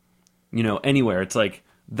playing, anywhere, it's like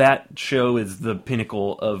that show is the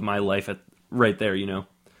pinnacle of my life right there.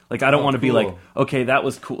 Like, I don't want to be like, okay, that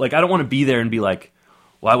was cool. Like, I don't want to be there and be like,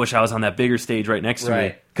 well, I wish I was on that bigger stage right next to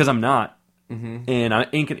me, because I'm not, and I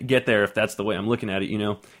ain't gonna get there if that's the way I'm looking at it.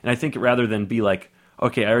 And I think rather than be like,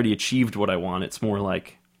 okay, I already achieved what I want, it's more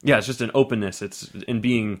like, yeah, it's just an openness. It's in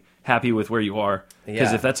being happy with where you are.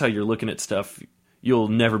 Because if that's how you're looking at stuff, you'll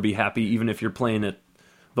never be happy, even if you're playing at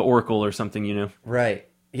the Oracle or something, Right.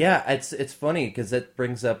 Yeah, it's funny because that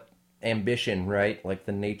brings up ambition, right? Like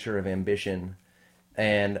the nature of ambition.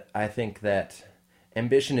 And I think that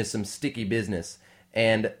ambition is some sticky business.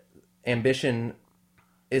 And ambition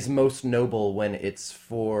is most noble when it's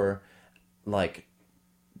for, like,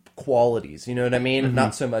 qualities. You know what I mean? Mm-hmm.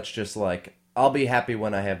 Not so much just like, I'll be happy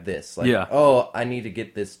when I have this. Like, oh, I need to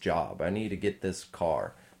get this job. I need to get this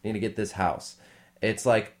car. I need to get this house. It's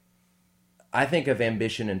like, I think of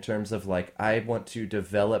ambition in terms of, like, I want to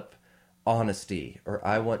develop honesty, or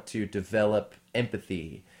I want to develop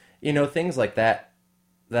empathy. Things like that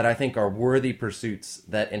I think are worthy pursuits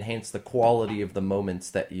that enhance the quality of the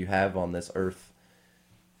moments that you have on this earth.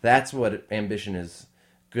 That's what ambition is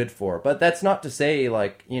good for. But that's not to say,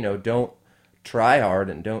 like, don't try hard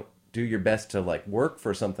and don't do your best to, like, work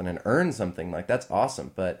for something and earn something. Like, that's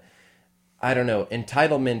awesome. But I don't know.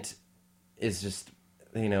 Entitlement is just,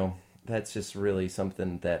 that's just really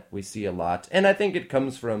something that we see a lot. And I think it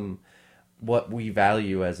comes from what we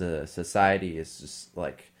value as a society. Is just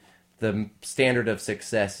like the standard of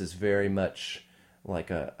success is very much like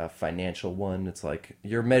a financial one. It's like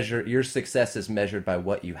your success is measured by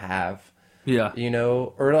what you have. Yeah.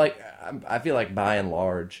 Or, like, I feel like by and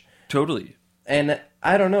large. Totally. And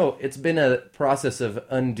I don't know, it's been a process of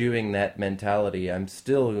undoing that mentality. I'm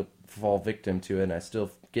still fall victim to it, and I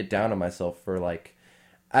still get down on myself for, like,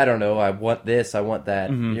 I don't know, I want this, I want that.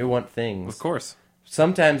 Mm-hmm. You want things. Of course.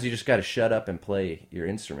 Sometimes you just got to shut up and play your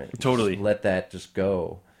instrument. Totally. Just let that just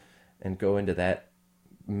go and go into that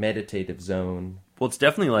meditative zone. Well, it's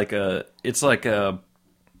definitely like a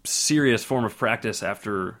serious form of practice.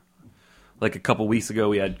 After, like, a couple weeks ago,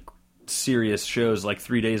 we had serious shows, like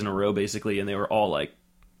 3 days in a row, basically, and they were all, like,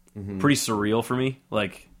 pretty surreal for me.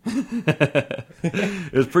 Like,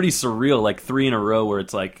 it was pretty surreal, like 3 in a row, where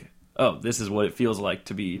it's like, oh, this is what it feels like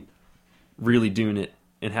to be really doing it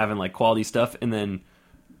and having, like, quality stuff, and then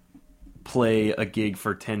play a gig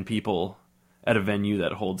for 10 people at a venue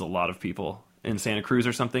that holds a lot of people in Santa Cruz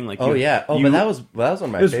or something. Like, but that was one of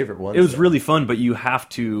my favorite ones. It was really fun, but you have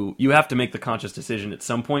to make the conscious decision at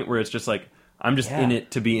some point where it's just like, I'm just in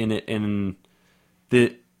it to be in it, and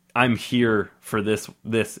I'm here for this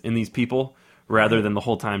and these people, rather than the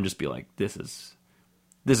whole time just be like, this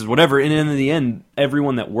is whatever. And in the end,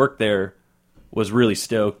 everyone that worked there was really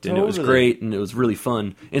stoked, and it was great, and it was really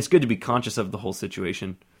fun. It's good to be conscious of the whole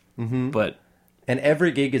situation. Mm-hmm. And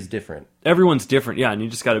every gig is different. Everyone's different, yeah, and you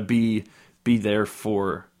just got to be there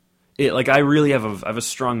for it. Like, I really have a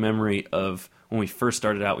strong memory of when we first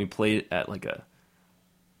started out. We played at, like, a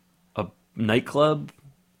nightclub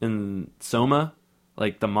in Soma,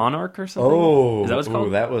 like the Monarch or something. Oh, is that what it's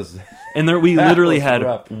called? That was. And there we literally had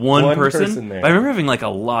one person there. But I remember having, like, a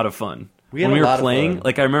lot of fun when we were playing.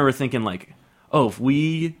 Like, I remember thinking, like, oh, if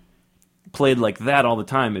we played like that all the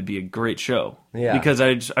time, it'd be a great show. Yeah. Because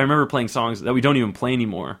I remember playing songs that we don't even play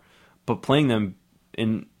anymore, but playing them,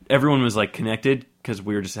 and everyone was, like, connected because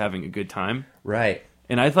we were just having a good time. Right.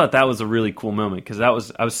 And I thought that was a really cool moment, because I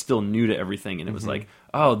was still new to everything, and it was like,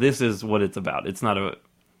 oh, this is what it's about. It's not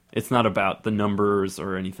about the numbers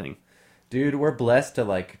or anything. Dude, we're blessed to,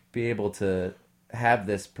 like, be able to have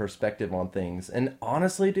this perspective on things. And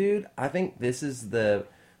honestly, dude, I think this is the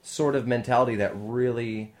sort of mentality that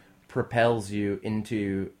really propels you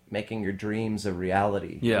into making your dreams a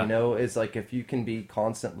reality. Yeah. You know, it's like if you can be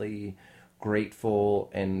constantly grateful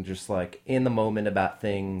and just like in the moment about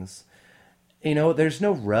things, you know, there's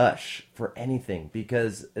no rush for anything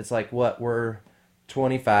because it's like we're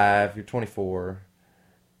 25, you're 24.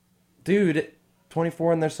 Dude,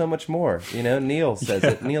 24 and there's so much more. You know, Neil says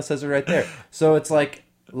it. Neil says it right there. So it's like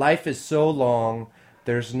life is so long.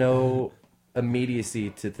 There's no immediacy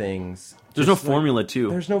to things. There's no formula, too.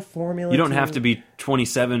 There's no formula. You don't have to be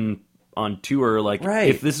 27 on tour. Like, right.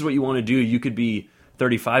 If this is what you want to do, you could be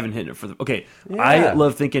 35 and hitting it for the... Okay, Yeah. I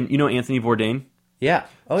love thinking... You know Anthony Bourdain? Yeah.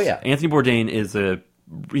 Oh, yeah. Anthony Bourdain is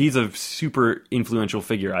he's a super influential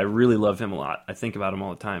figure. I really love him a lot. I think about him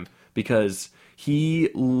all the time because he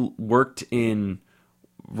worked in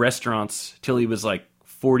restaurants till he was like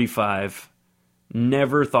 45.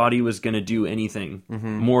 Never thought he was going to do anything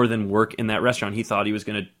more than work in that restaurant. He thought he was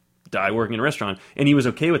going to die working in a restaurant, and he was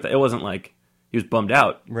okay with that. It wasn't like he was bummed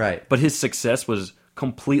out. Right. But his success was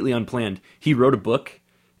completely unplanned. He wrote a book,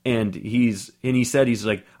 and he said he's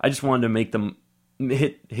like, I just wanted to make them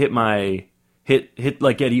hit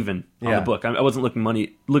like get even on the book. I wasn't looking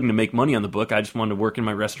to make money on the book. I just wanted to work in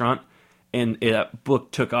my restaurant, and that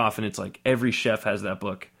book took off. And it's like every chef has that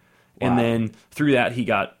book, and then through that he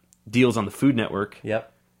got deals on the Food Network.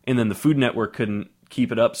 Yep. And then the Food Network couldn't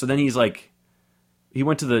keep it up, so then he's like, he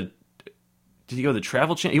went to did he go to the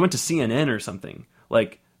Travel Channel? He went to CNN or something.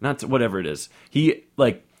 Like, not to, whatever it is. He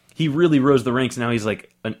really rose the ranks. Now he's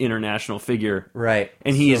like an international figure. Right.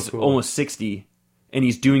 And he's So cool. almost 60. And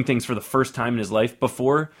he's doing things for the first time in his life.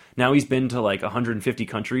 Now he's been to like 150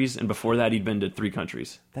 countries. And before that, he'd been to 3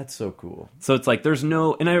 countries. That's so cool. So it's like, there's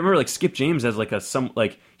no... And I remember like Skip James as like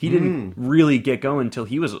he didn't really get going until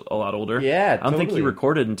he was a lot older. Yeah, I don't think he totally.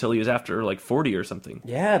 recorded until he was after like 40 or something.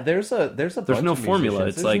 Yeah, there's bunch no of formula. musicians.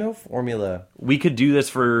 It's there's like- no formula. We could do this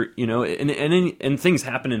for, you know, and things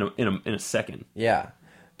happen in a second. Yeah,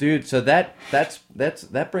 dude. So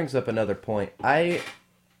that brings up another point. I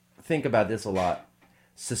think about this a lot,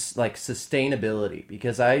 like sustainability,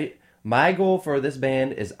 because my goal for this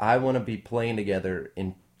band is I want to be playing together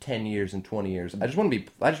in 10 years and 20 years. I just want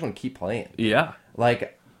to keep playing. Yeah.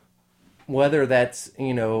 Like, whether that's,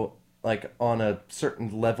 you know, like on a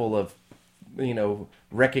certain level of, you know,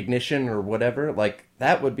 recognition or whatever, like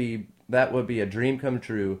that would be a dream come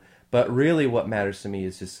true. But really what matters to me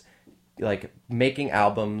is just like making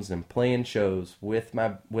albums and playing shows with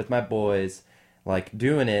my boys, like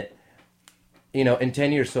doing it, you know, in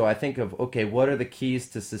 10 years. So I think of, okay, what are the keys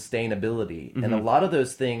to sustainability? And a lot of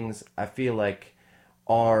those things I feel like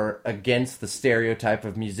are against the stereotype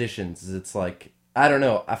of musicians. It's like, I don't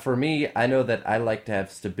know. For me, I know that I like to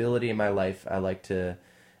have stability in my life. I like to,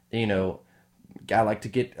 you know, I like to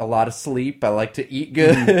get a lot of sleep. I like to eat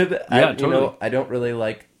good. Totally. You know, I don't really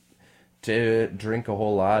like to drink a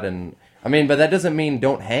whole lot. And I mean, but that doesn't mean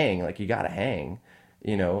don't hang. Like, you got to hang,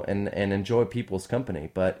 you know, and enjoy people's company.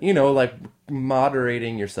 But, you know, like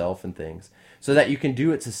moderating yourself and things so that you can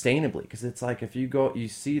do it sustainably. Because it's like, if you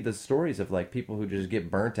see the stories of like people who just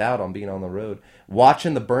get burnt out on being on the road,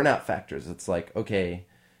 watching the burnout factors. It's like, okay,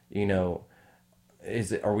 you know,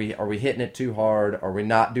 are we hitting it too hard? Are we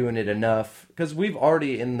not doing it enough? Because we've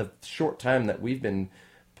already, in the short time that we've been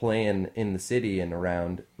playing in the city and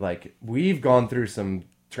around, like, we've gone through some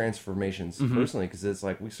transformations personally. Because it's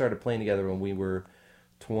like, we started playing together when we were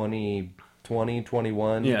 20,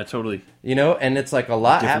 21. Yeah, totally. You know, and it's like a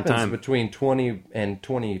lot Different happens time. between 20 and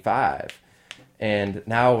 25. And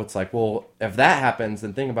now it's like, well, if that happens,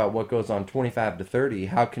 then think about what goes on 25 to 30.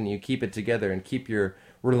 How can you keep it together and keep your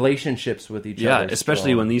relationships with each other? Yeah,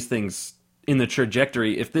 especially strong? when these things, in the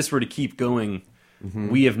trajectory, if this were to keep going,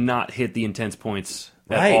 we have not hit the intense points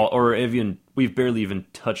at Right. all, or we've barely even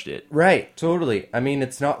touched it. Right, totally. I mean,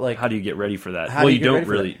 it's not like... How do you get ready for that? How Well, do you you get don't ready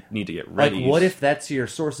for really need to get ready. Like, what if that's your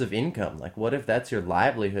source of income? Like, what if that's your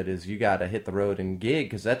livelihood, is you got to hit the road and gig?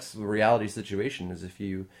 Because that's the reality situation, is if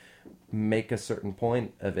you make a certain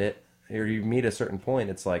point of it, or you meet a certain point,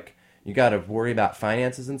 it's like you got to worry about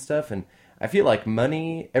finances and stuff. And I feel like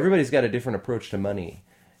money, everybody's got a different approach to money,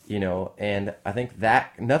 you know, and I think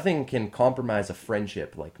that nothing can compromise a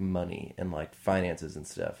friendship like money and like finances and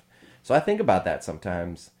stuff. So I think about that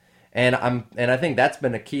sometimes. And I think that's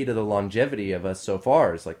been a key to the longevity of us so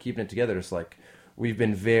far, is like keeping it together. It's like we've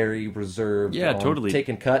been very reserved, Yeah, on totally.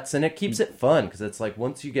 taking cuts, and it keeps it fun, because it's like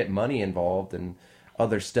once you get money involved and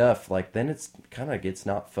other stuff, like then it's kind of gets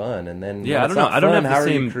not fun. And then Yeah, when I it's don't know. not I don't fun, have how the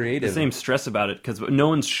are you same creative? the same stress about it because no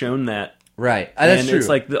one's shown that. Right, that's and true. it's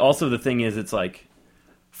like also the thing is, it's like,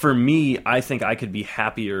 for me, I think I could be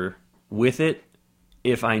happier with it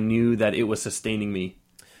if I knew that it was sustaining me.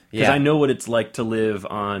 because Yeah. I know what it's like to live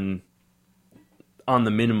on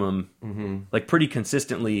the minimum, like pretty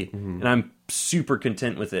consistently, and I'm super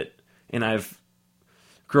content with it. And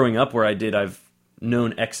growing up where I did, I've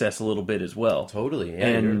known excess a little bit as well. Totally, yeah.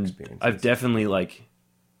 Your And experiences. I've definitely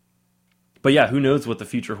but yeah, who knows what the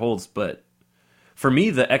future holds? But for me,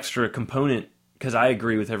 the extra component, because I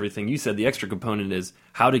agree with everything you said, the extra component is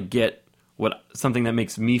how to get something that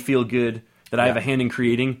makes me feel good, that I have a hand in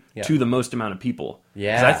creating, to the most amount of people.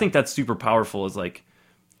 Yeah. Because I think that's super powerful. Is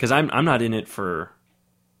because I'm not in it for.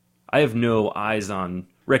 I have no eyes on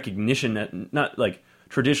recognition, not like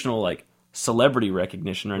traditional celebrity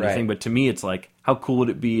recognition or anything. Right. But to me, it's how cool would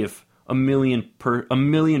it be if a million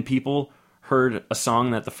people heard a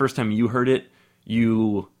song that the first time you heard it,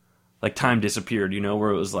 you time disappeared.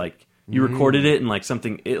 Where it was you recorded it and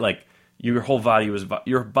something your whole body was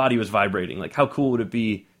vibrating. How cool would it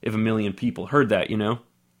be if a million people heard that?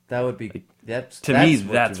 That would be that's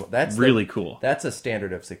really cool. That's a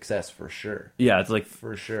standard of success for sure. Yeah, it's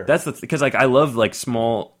for sure. That's because I love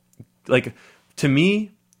small to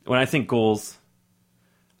me when I think goals,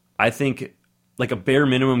 I think a bare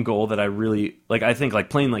minimum goal that I really I think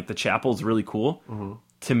playing the chapel is really cool. Mm-hmm.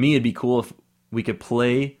 To me, it'd be cool if we could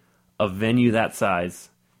play a venue that size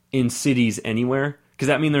in cities anywhere, because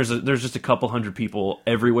that means there's just a couple hundred people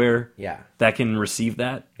everywhere. Yeah, that can receive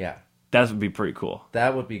that. Yeah. That would be pretty cool.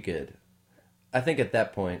 That would be good. I think at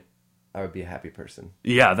that point, I would be a happy person.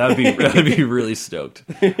 Yeah, that would be really stoked.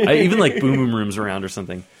 I even boom boom rooms around or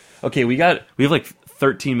something. Okay, we have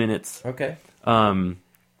 13 minutes. Okay.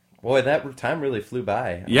 Boy, that time really flew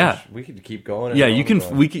by. We could keep going. Yeah, you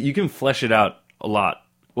can flesh it out a lot.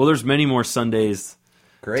 Well, there's many more Sundays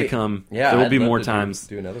to come. Yeah, there will I'd be love more to times.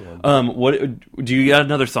 Do another one. What do you got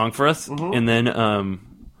another song for us? Mm-hmm. And then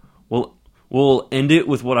we'll end it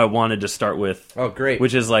with what I wanted to start with. Oh, great!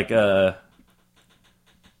 Which is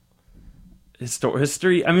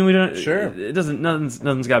history. I mean, we don't. Sure. It doesn't.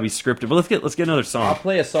 Nothing's got to be scripted. But let's get another song. I'll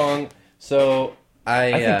play a song. So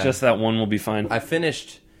I think just that one will be fine. I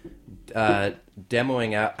finished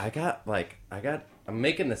demoing out. I'm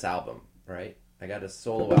making this album, right? I got a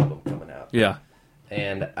solo album coming out. Yeah.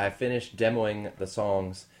 And I finished demoing the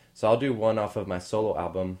songs. So I'll do one off of my solo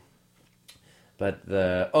album. But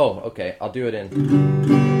I'll do it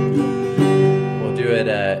we'll do it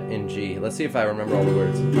in G. Let's see if I remember all the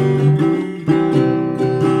words.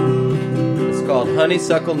 It's called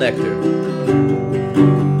Honeysuckle Nectar.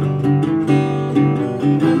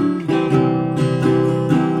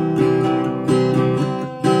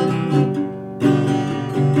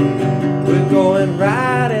 Going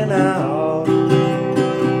riding out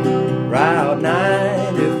Route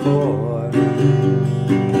 94.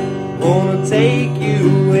 Wanna take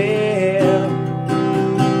you where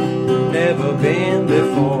never been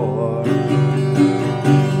before.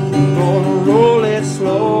 Gonna roll it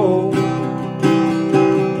slow,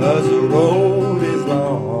 'cause the road is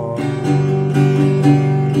long.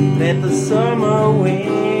 Let the summer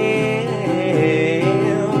wind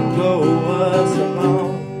blow us along.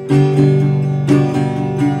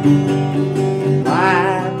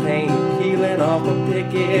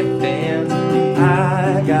 Fence.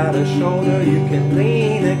 I got a shoulder you can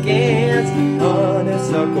lean against.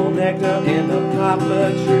 Honeysuckle nectar in the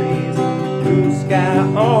poplar trees. Blue sky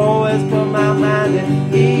always put my mind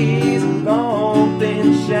at ease. Long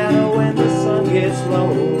thin shadow when the sun gets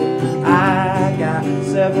low. I got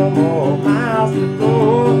several more miles to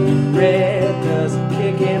go. Red dust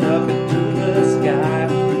kicking up into the sky.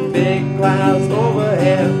 Big clouds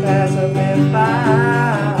overhead passing me by.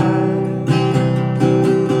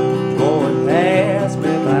 Pass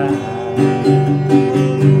me by.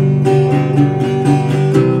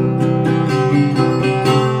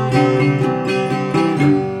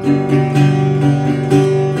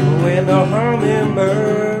 When the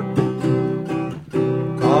hummingbird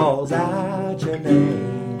calls out your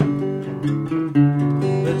name,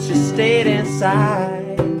 but you stayed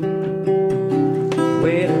inside,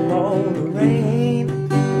 waiting on the rain,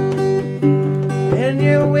 and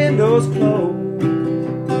your windows closed.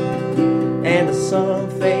 And the sun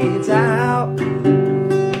fades out, but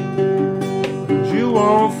you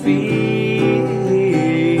won't feel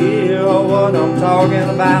what I'm talking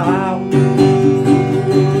about.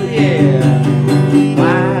 Yeah,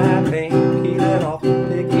 my pain peeling off the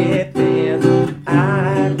picket fence.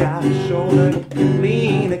 I got a shoulder to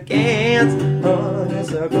lean against.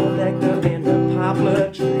 Honeysuckle nectar in the poplar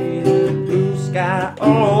trees. Blue sky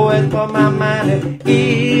always put my mind at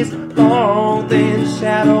ease. Long thin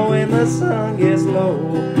shadow when the sun gets low.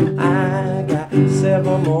 I got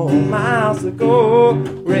several more miles to go.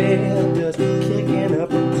 Red dust kicking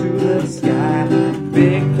up into the sky.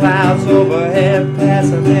 Big clouds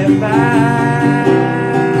pass me by.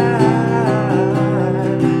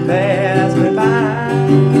 Pass me by.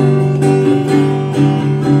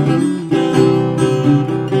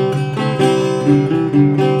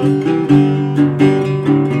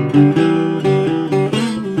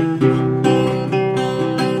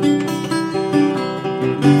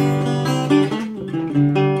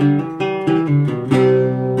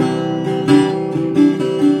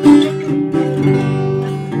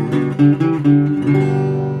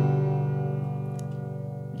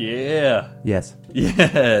 Yeah. Yes.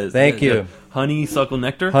 Yes. Thank you. Honeysuckle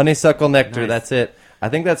Nectar. Honeysuckle Nectar, Nice. That's it. I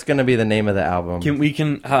think that's going to be the name of the album. We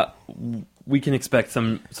can expect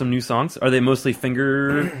some new songs. Are they mostly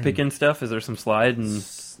finger picking stuff? Is there some slide and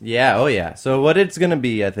Yeah, oh yeah. So what it's going to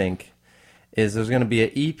be, I think, is there's going to be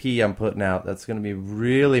an EP I'm putting out that's going to be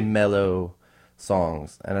really mellow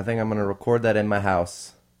songs. And I think I'm going to record that in my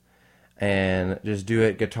house and just do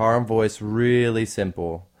it guitar and voice, really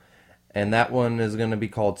simple. And that one is going to be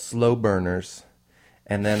called Slow Burners.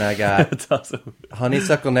 And then I got that's awesome.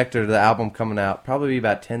 Honeysuckle Nectar, the album coming out, probably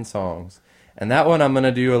about 10 songs. And that one I'm going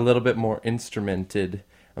to do a little bit more instrumented.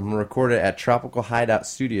 I'm going to record it at Tropical Hideout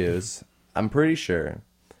Studios, I'm pretty sure.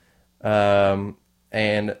 And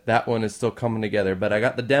that one is still coming together. But I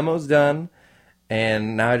got the demos done,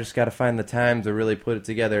 and now I just got to find the time to really put it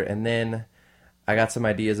together. And then I got some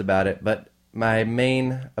ideas about it. But my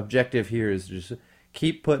main objective here is just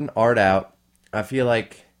keep putting art out. I feel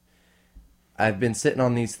like I've been sitting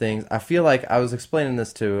on these things. I feel like I was explaining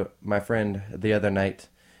this to my friend the other night,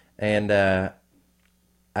 and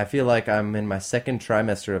I feel like I'm in my second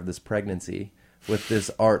trimester of this pregnancy with this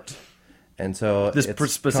art. And so This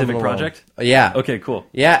it's specific coming along. project? Yeah. Okay, cool.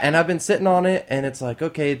 Yeah, and I've been sitting on it, and it's like,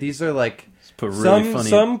 okay, these are like Put a really funny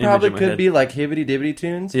some image probably in my could head. be like hibbity dibbity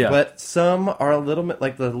tunes, Yeah. but some are a little bit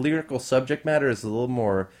like the lyrical subject matter is a little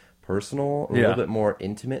more personal, a little bit more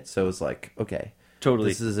intimate. So it's like, okay, Totally.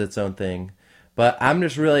 this is its own thing. But I'm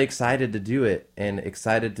just really excited to do it and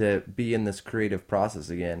excited to be in this creative process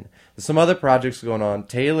again. There's some other projects going on.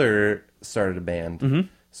 Taylor started a band,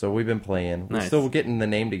 so we've been playing. We're Nice. still getting the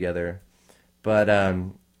name together, but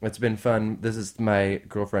it's been fun. This is my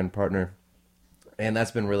girlfriend partner, and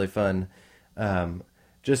that's been really fun.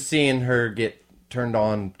 Just seeing her get turned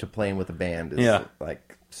on to playing with a band is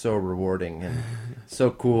like so rewarding and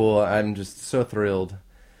so cool. I'm just so thrilled.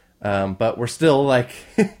 But we're still like,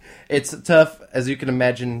 it's tough, as you can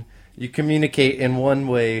imagine. You communicate in one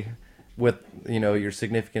way with, your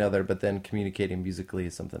significant other, but then communicating musically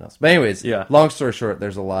is something else. But anyways, long story short,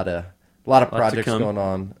 there's a lot of projects going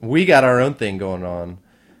on. We got our own thing going on,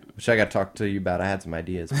 which I got to talk to you about. I had some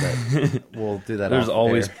ideas, but we'll do that. There's off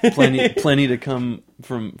always air. plenty to come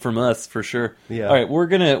from us for sure. Yeah. All right,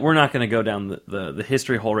 we're not gonna go down the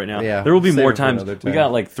history hole right now. Yeah, there will be save more it for times. another We time.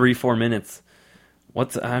 got like 3-4 minutes.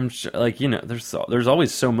 There's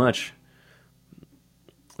always so much.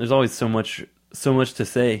 There's always so much to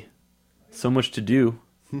say, so much to do.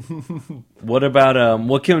 What about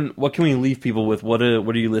what can we leave people with? What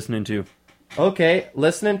are you listening to? Okay,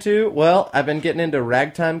 listening to, well, I've been getting into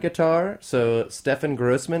ragtime guitar, so Stefan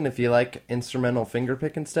Grossman, if you like instrumental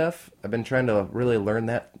fingerpicking stuff, I've been trying to really learn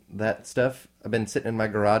that stuff. I've been sitting in my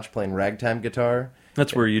garage playing ragtime guitar.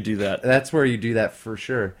 That's where you do that. That's where you do that for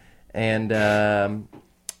sure. And,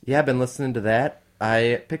 I've been listening to that.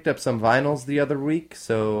 I picked up some vinyls the other week,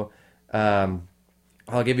 so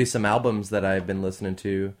I'll give you some albums that I've been listening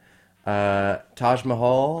to. Taj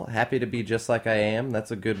Mahal, Happy to Be Just Like I Am.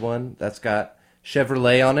 That's a good one. That's got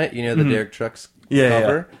Chevrolet on it. The Derek Trucks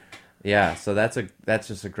cover. Yeah, so that's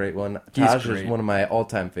just a great one. Taj is one of my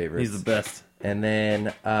all-time favorites. He's the best. And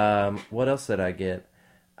then what else did I get?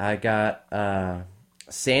 I got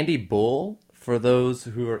Sandy Bull, for those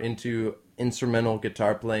who are into instrumental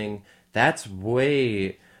guitar playing. That's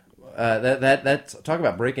way that's talk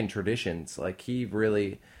about breaking traditions. Like, he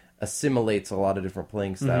really assimilates a lot of different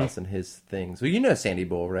playing styles in his things. Well, you know Sandy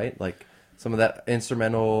Bull, right? Like some of that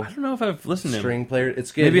instrumental. I don't know if I've listened to him. String player.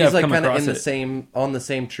 It's good. Maybe He's I've like come kind of across in the it. same on the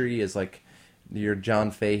same tree as like your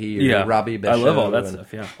John Fahey or Yeah. your Robbie Bishop. I love all that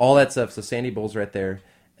stuff, yeah. all that stuff. So Sandy Bull's right there.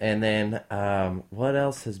 And then what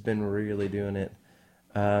else has been really doing it?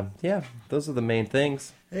 Those are the main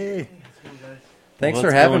things. Hey. Thanks What's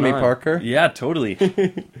for having going me, on? Parker. Yeah, totally.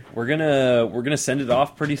 We're gonna send it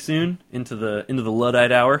off pretty soon into the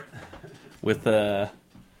Luddite hour. With we're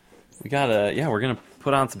gonna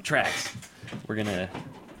put on some tracks. We're gonna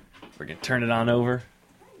turn it on over,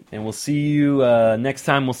 and we'll see you next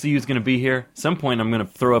time. We'll see who's gonna be here. At some point, I'm gonna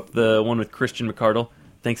throw up the one with Christian McCardle.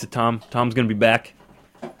 Thanks to Tom. Tom's gonna be back.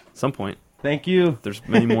 At some point. Thank you. There's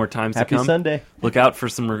many more times to Happy come. Sunday. Look out for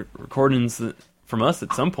some recordings from us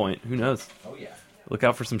at some point. Who knows? Oh yeah. Look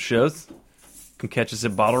out for some shows. Come catch us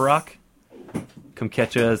at Bottle Rock. Come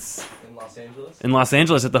catch us In Los Angeles? in Los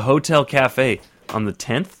Angeles at the Hotel Cafe on the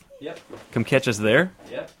 10th. Yep. Come catch us there.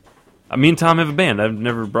 Yep. Me and Tom have a band. I've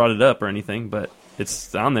never brought it up or anything, but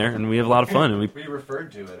it's on there, and we have a lot of fun. And We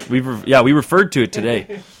referred to it. we referred to it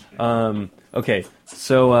today. Okay,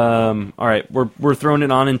 so all right, we're throwing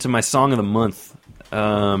it on into my song of the month.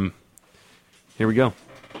 Here we go.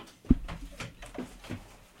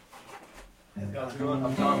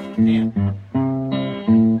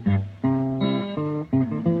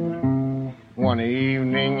 One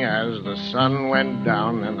evening as the sun went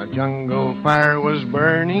down and the jungle fire was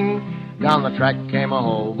burning, down the track came a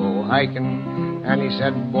hobo hiking, and he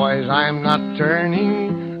said, boys, I'm not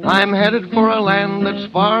turning. I'm headed for a land that's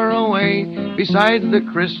far away, beside the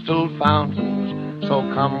crystal fountains. So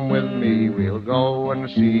come with me, we'll go and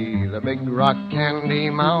see the big rock candy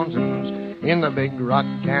mountains. In the big rock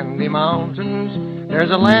candy mountains, there's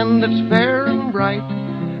a land that's fair and bright,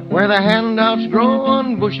 where the handouts grow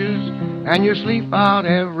on bushes, and you sleep out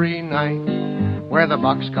every night, where the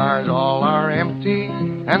boxcars all are empty,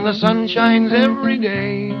 and the sun shines every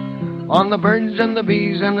day on the birds and the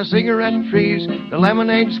bees and the cigarette trees, the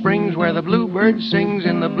lemonade springs where the bluebird sings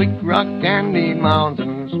in the big rock candy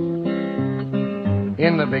mountains.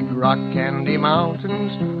 In the big rock candy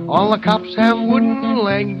mountains, all the cops have wooden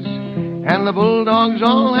legs, and the bulldogs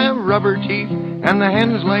all have rubber teeth, and the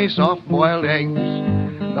hens lay soft-boiled eggs.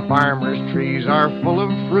 The farmers' trees are full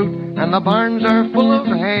of fruit, and the barns are full of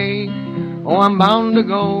hay. Oh, I'm bound to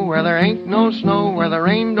go where there ain't no snow, where the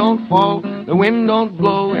rain don't fall, the wind don't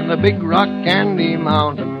blow, in the big rock candy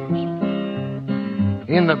mountains.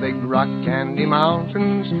 In the big rock candy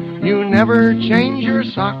mountains, you never change your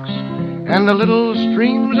socks, and the little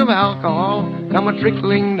streams of alcohol come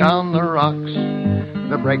a-trickling down the rocks.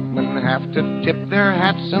 The brakemen have to tip their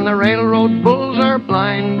hats, and the railroad bulls are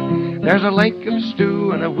blind. There's a lake of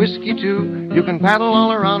stew and a whiskey too. You can paddle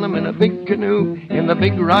all around them in a big canoe in the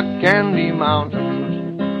big rock candy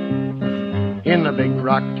mountains. In the big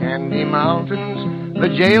rock candy mountains, the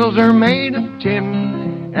jails are made of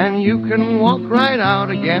tin, and you can walk right out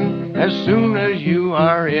again as soon as you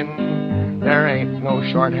are in. There ain't no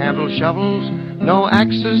short-handled shovels, no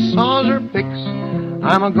axes, saws, or picks.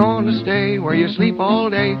 I'm a-going to stay where you sleep all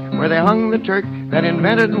day, where they hung the Turk that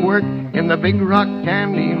invented work in the big rock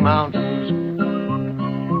candy mountains.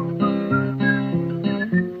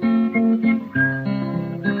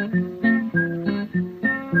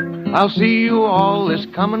 I'll see you all this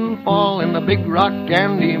coming fall in the big rock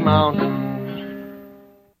candy mountains.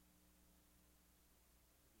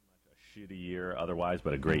 Otherwise,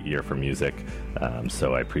 but a great year for music.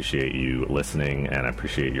 So I appreciate you listening, and I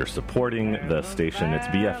appreciate your supporting the station. It's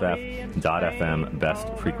BFF.FM,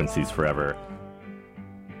 best frequencies forever.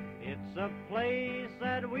 It's a place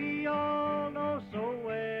that we all know so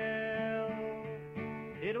well.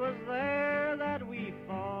 It was there that we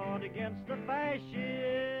fought against the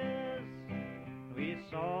fascists. We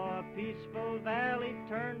saw a peaceful valley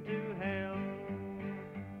turn to hell.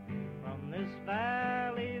 From this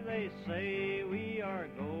valley they say we are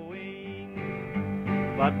going,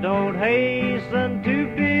 but don't hasten to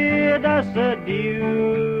bid us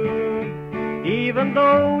adieu. Even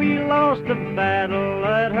though we lost the battle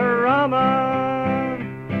at Harama,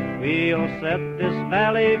 we'll set this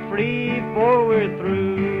valley free for we're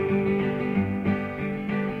through.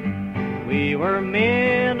 We were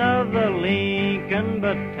men of the Lincoln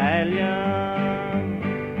Battalion.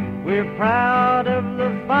 We're proud of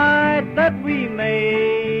the fight that we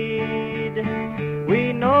made.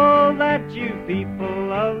 We know that you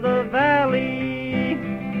people of the valley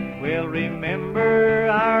will remember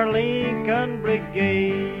our Lincoln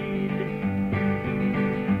Brigade.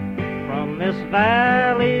 From this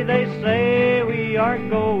valley they say we are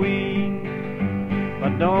going,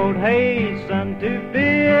 but don't hasten to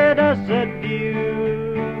bid us adieu.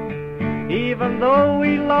 Even though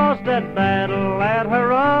we lost that battle at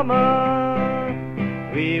Harama,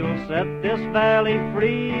 we will set this valley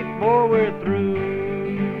free for we're through.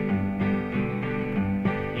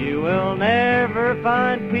 You will never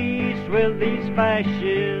find peace with these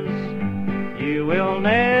fascists. You will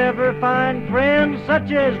never find friends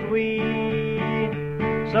such as we.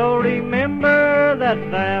 So remember that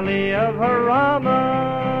valley of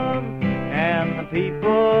Harama and the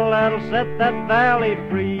people that'll set that valley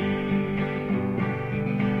free.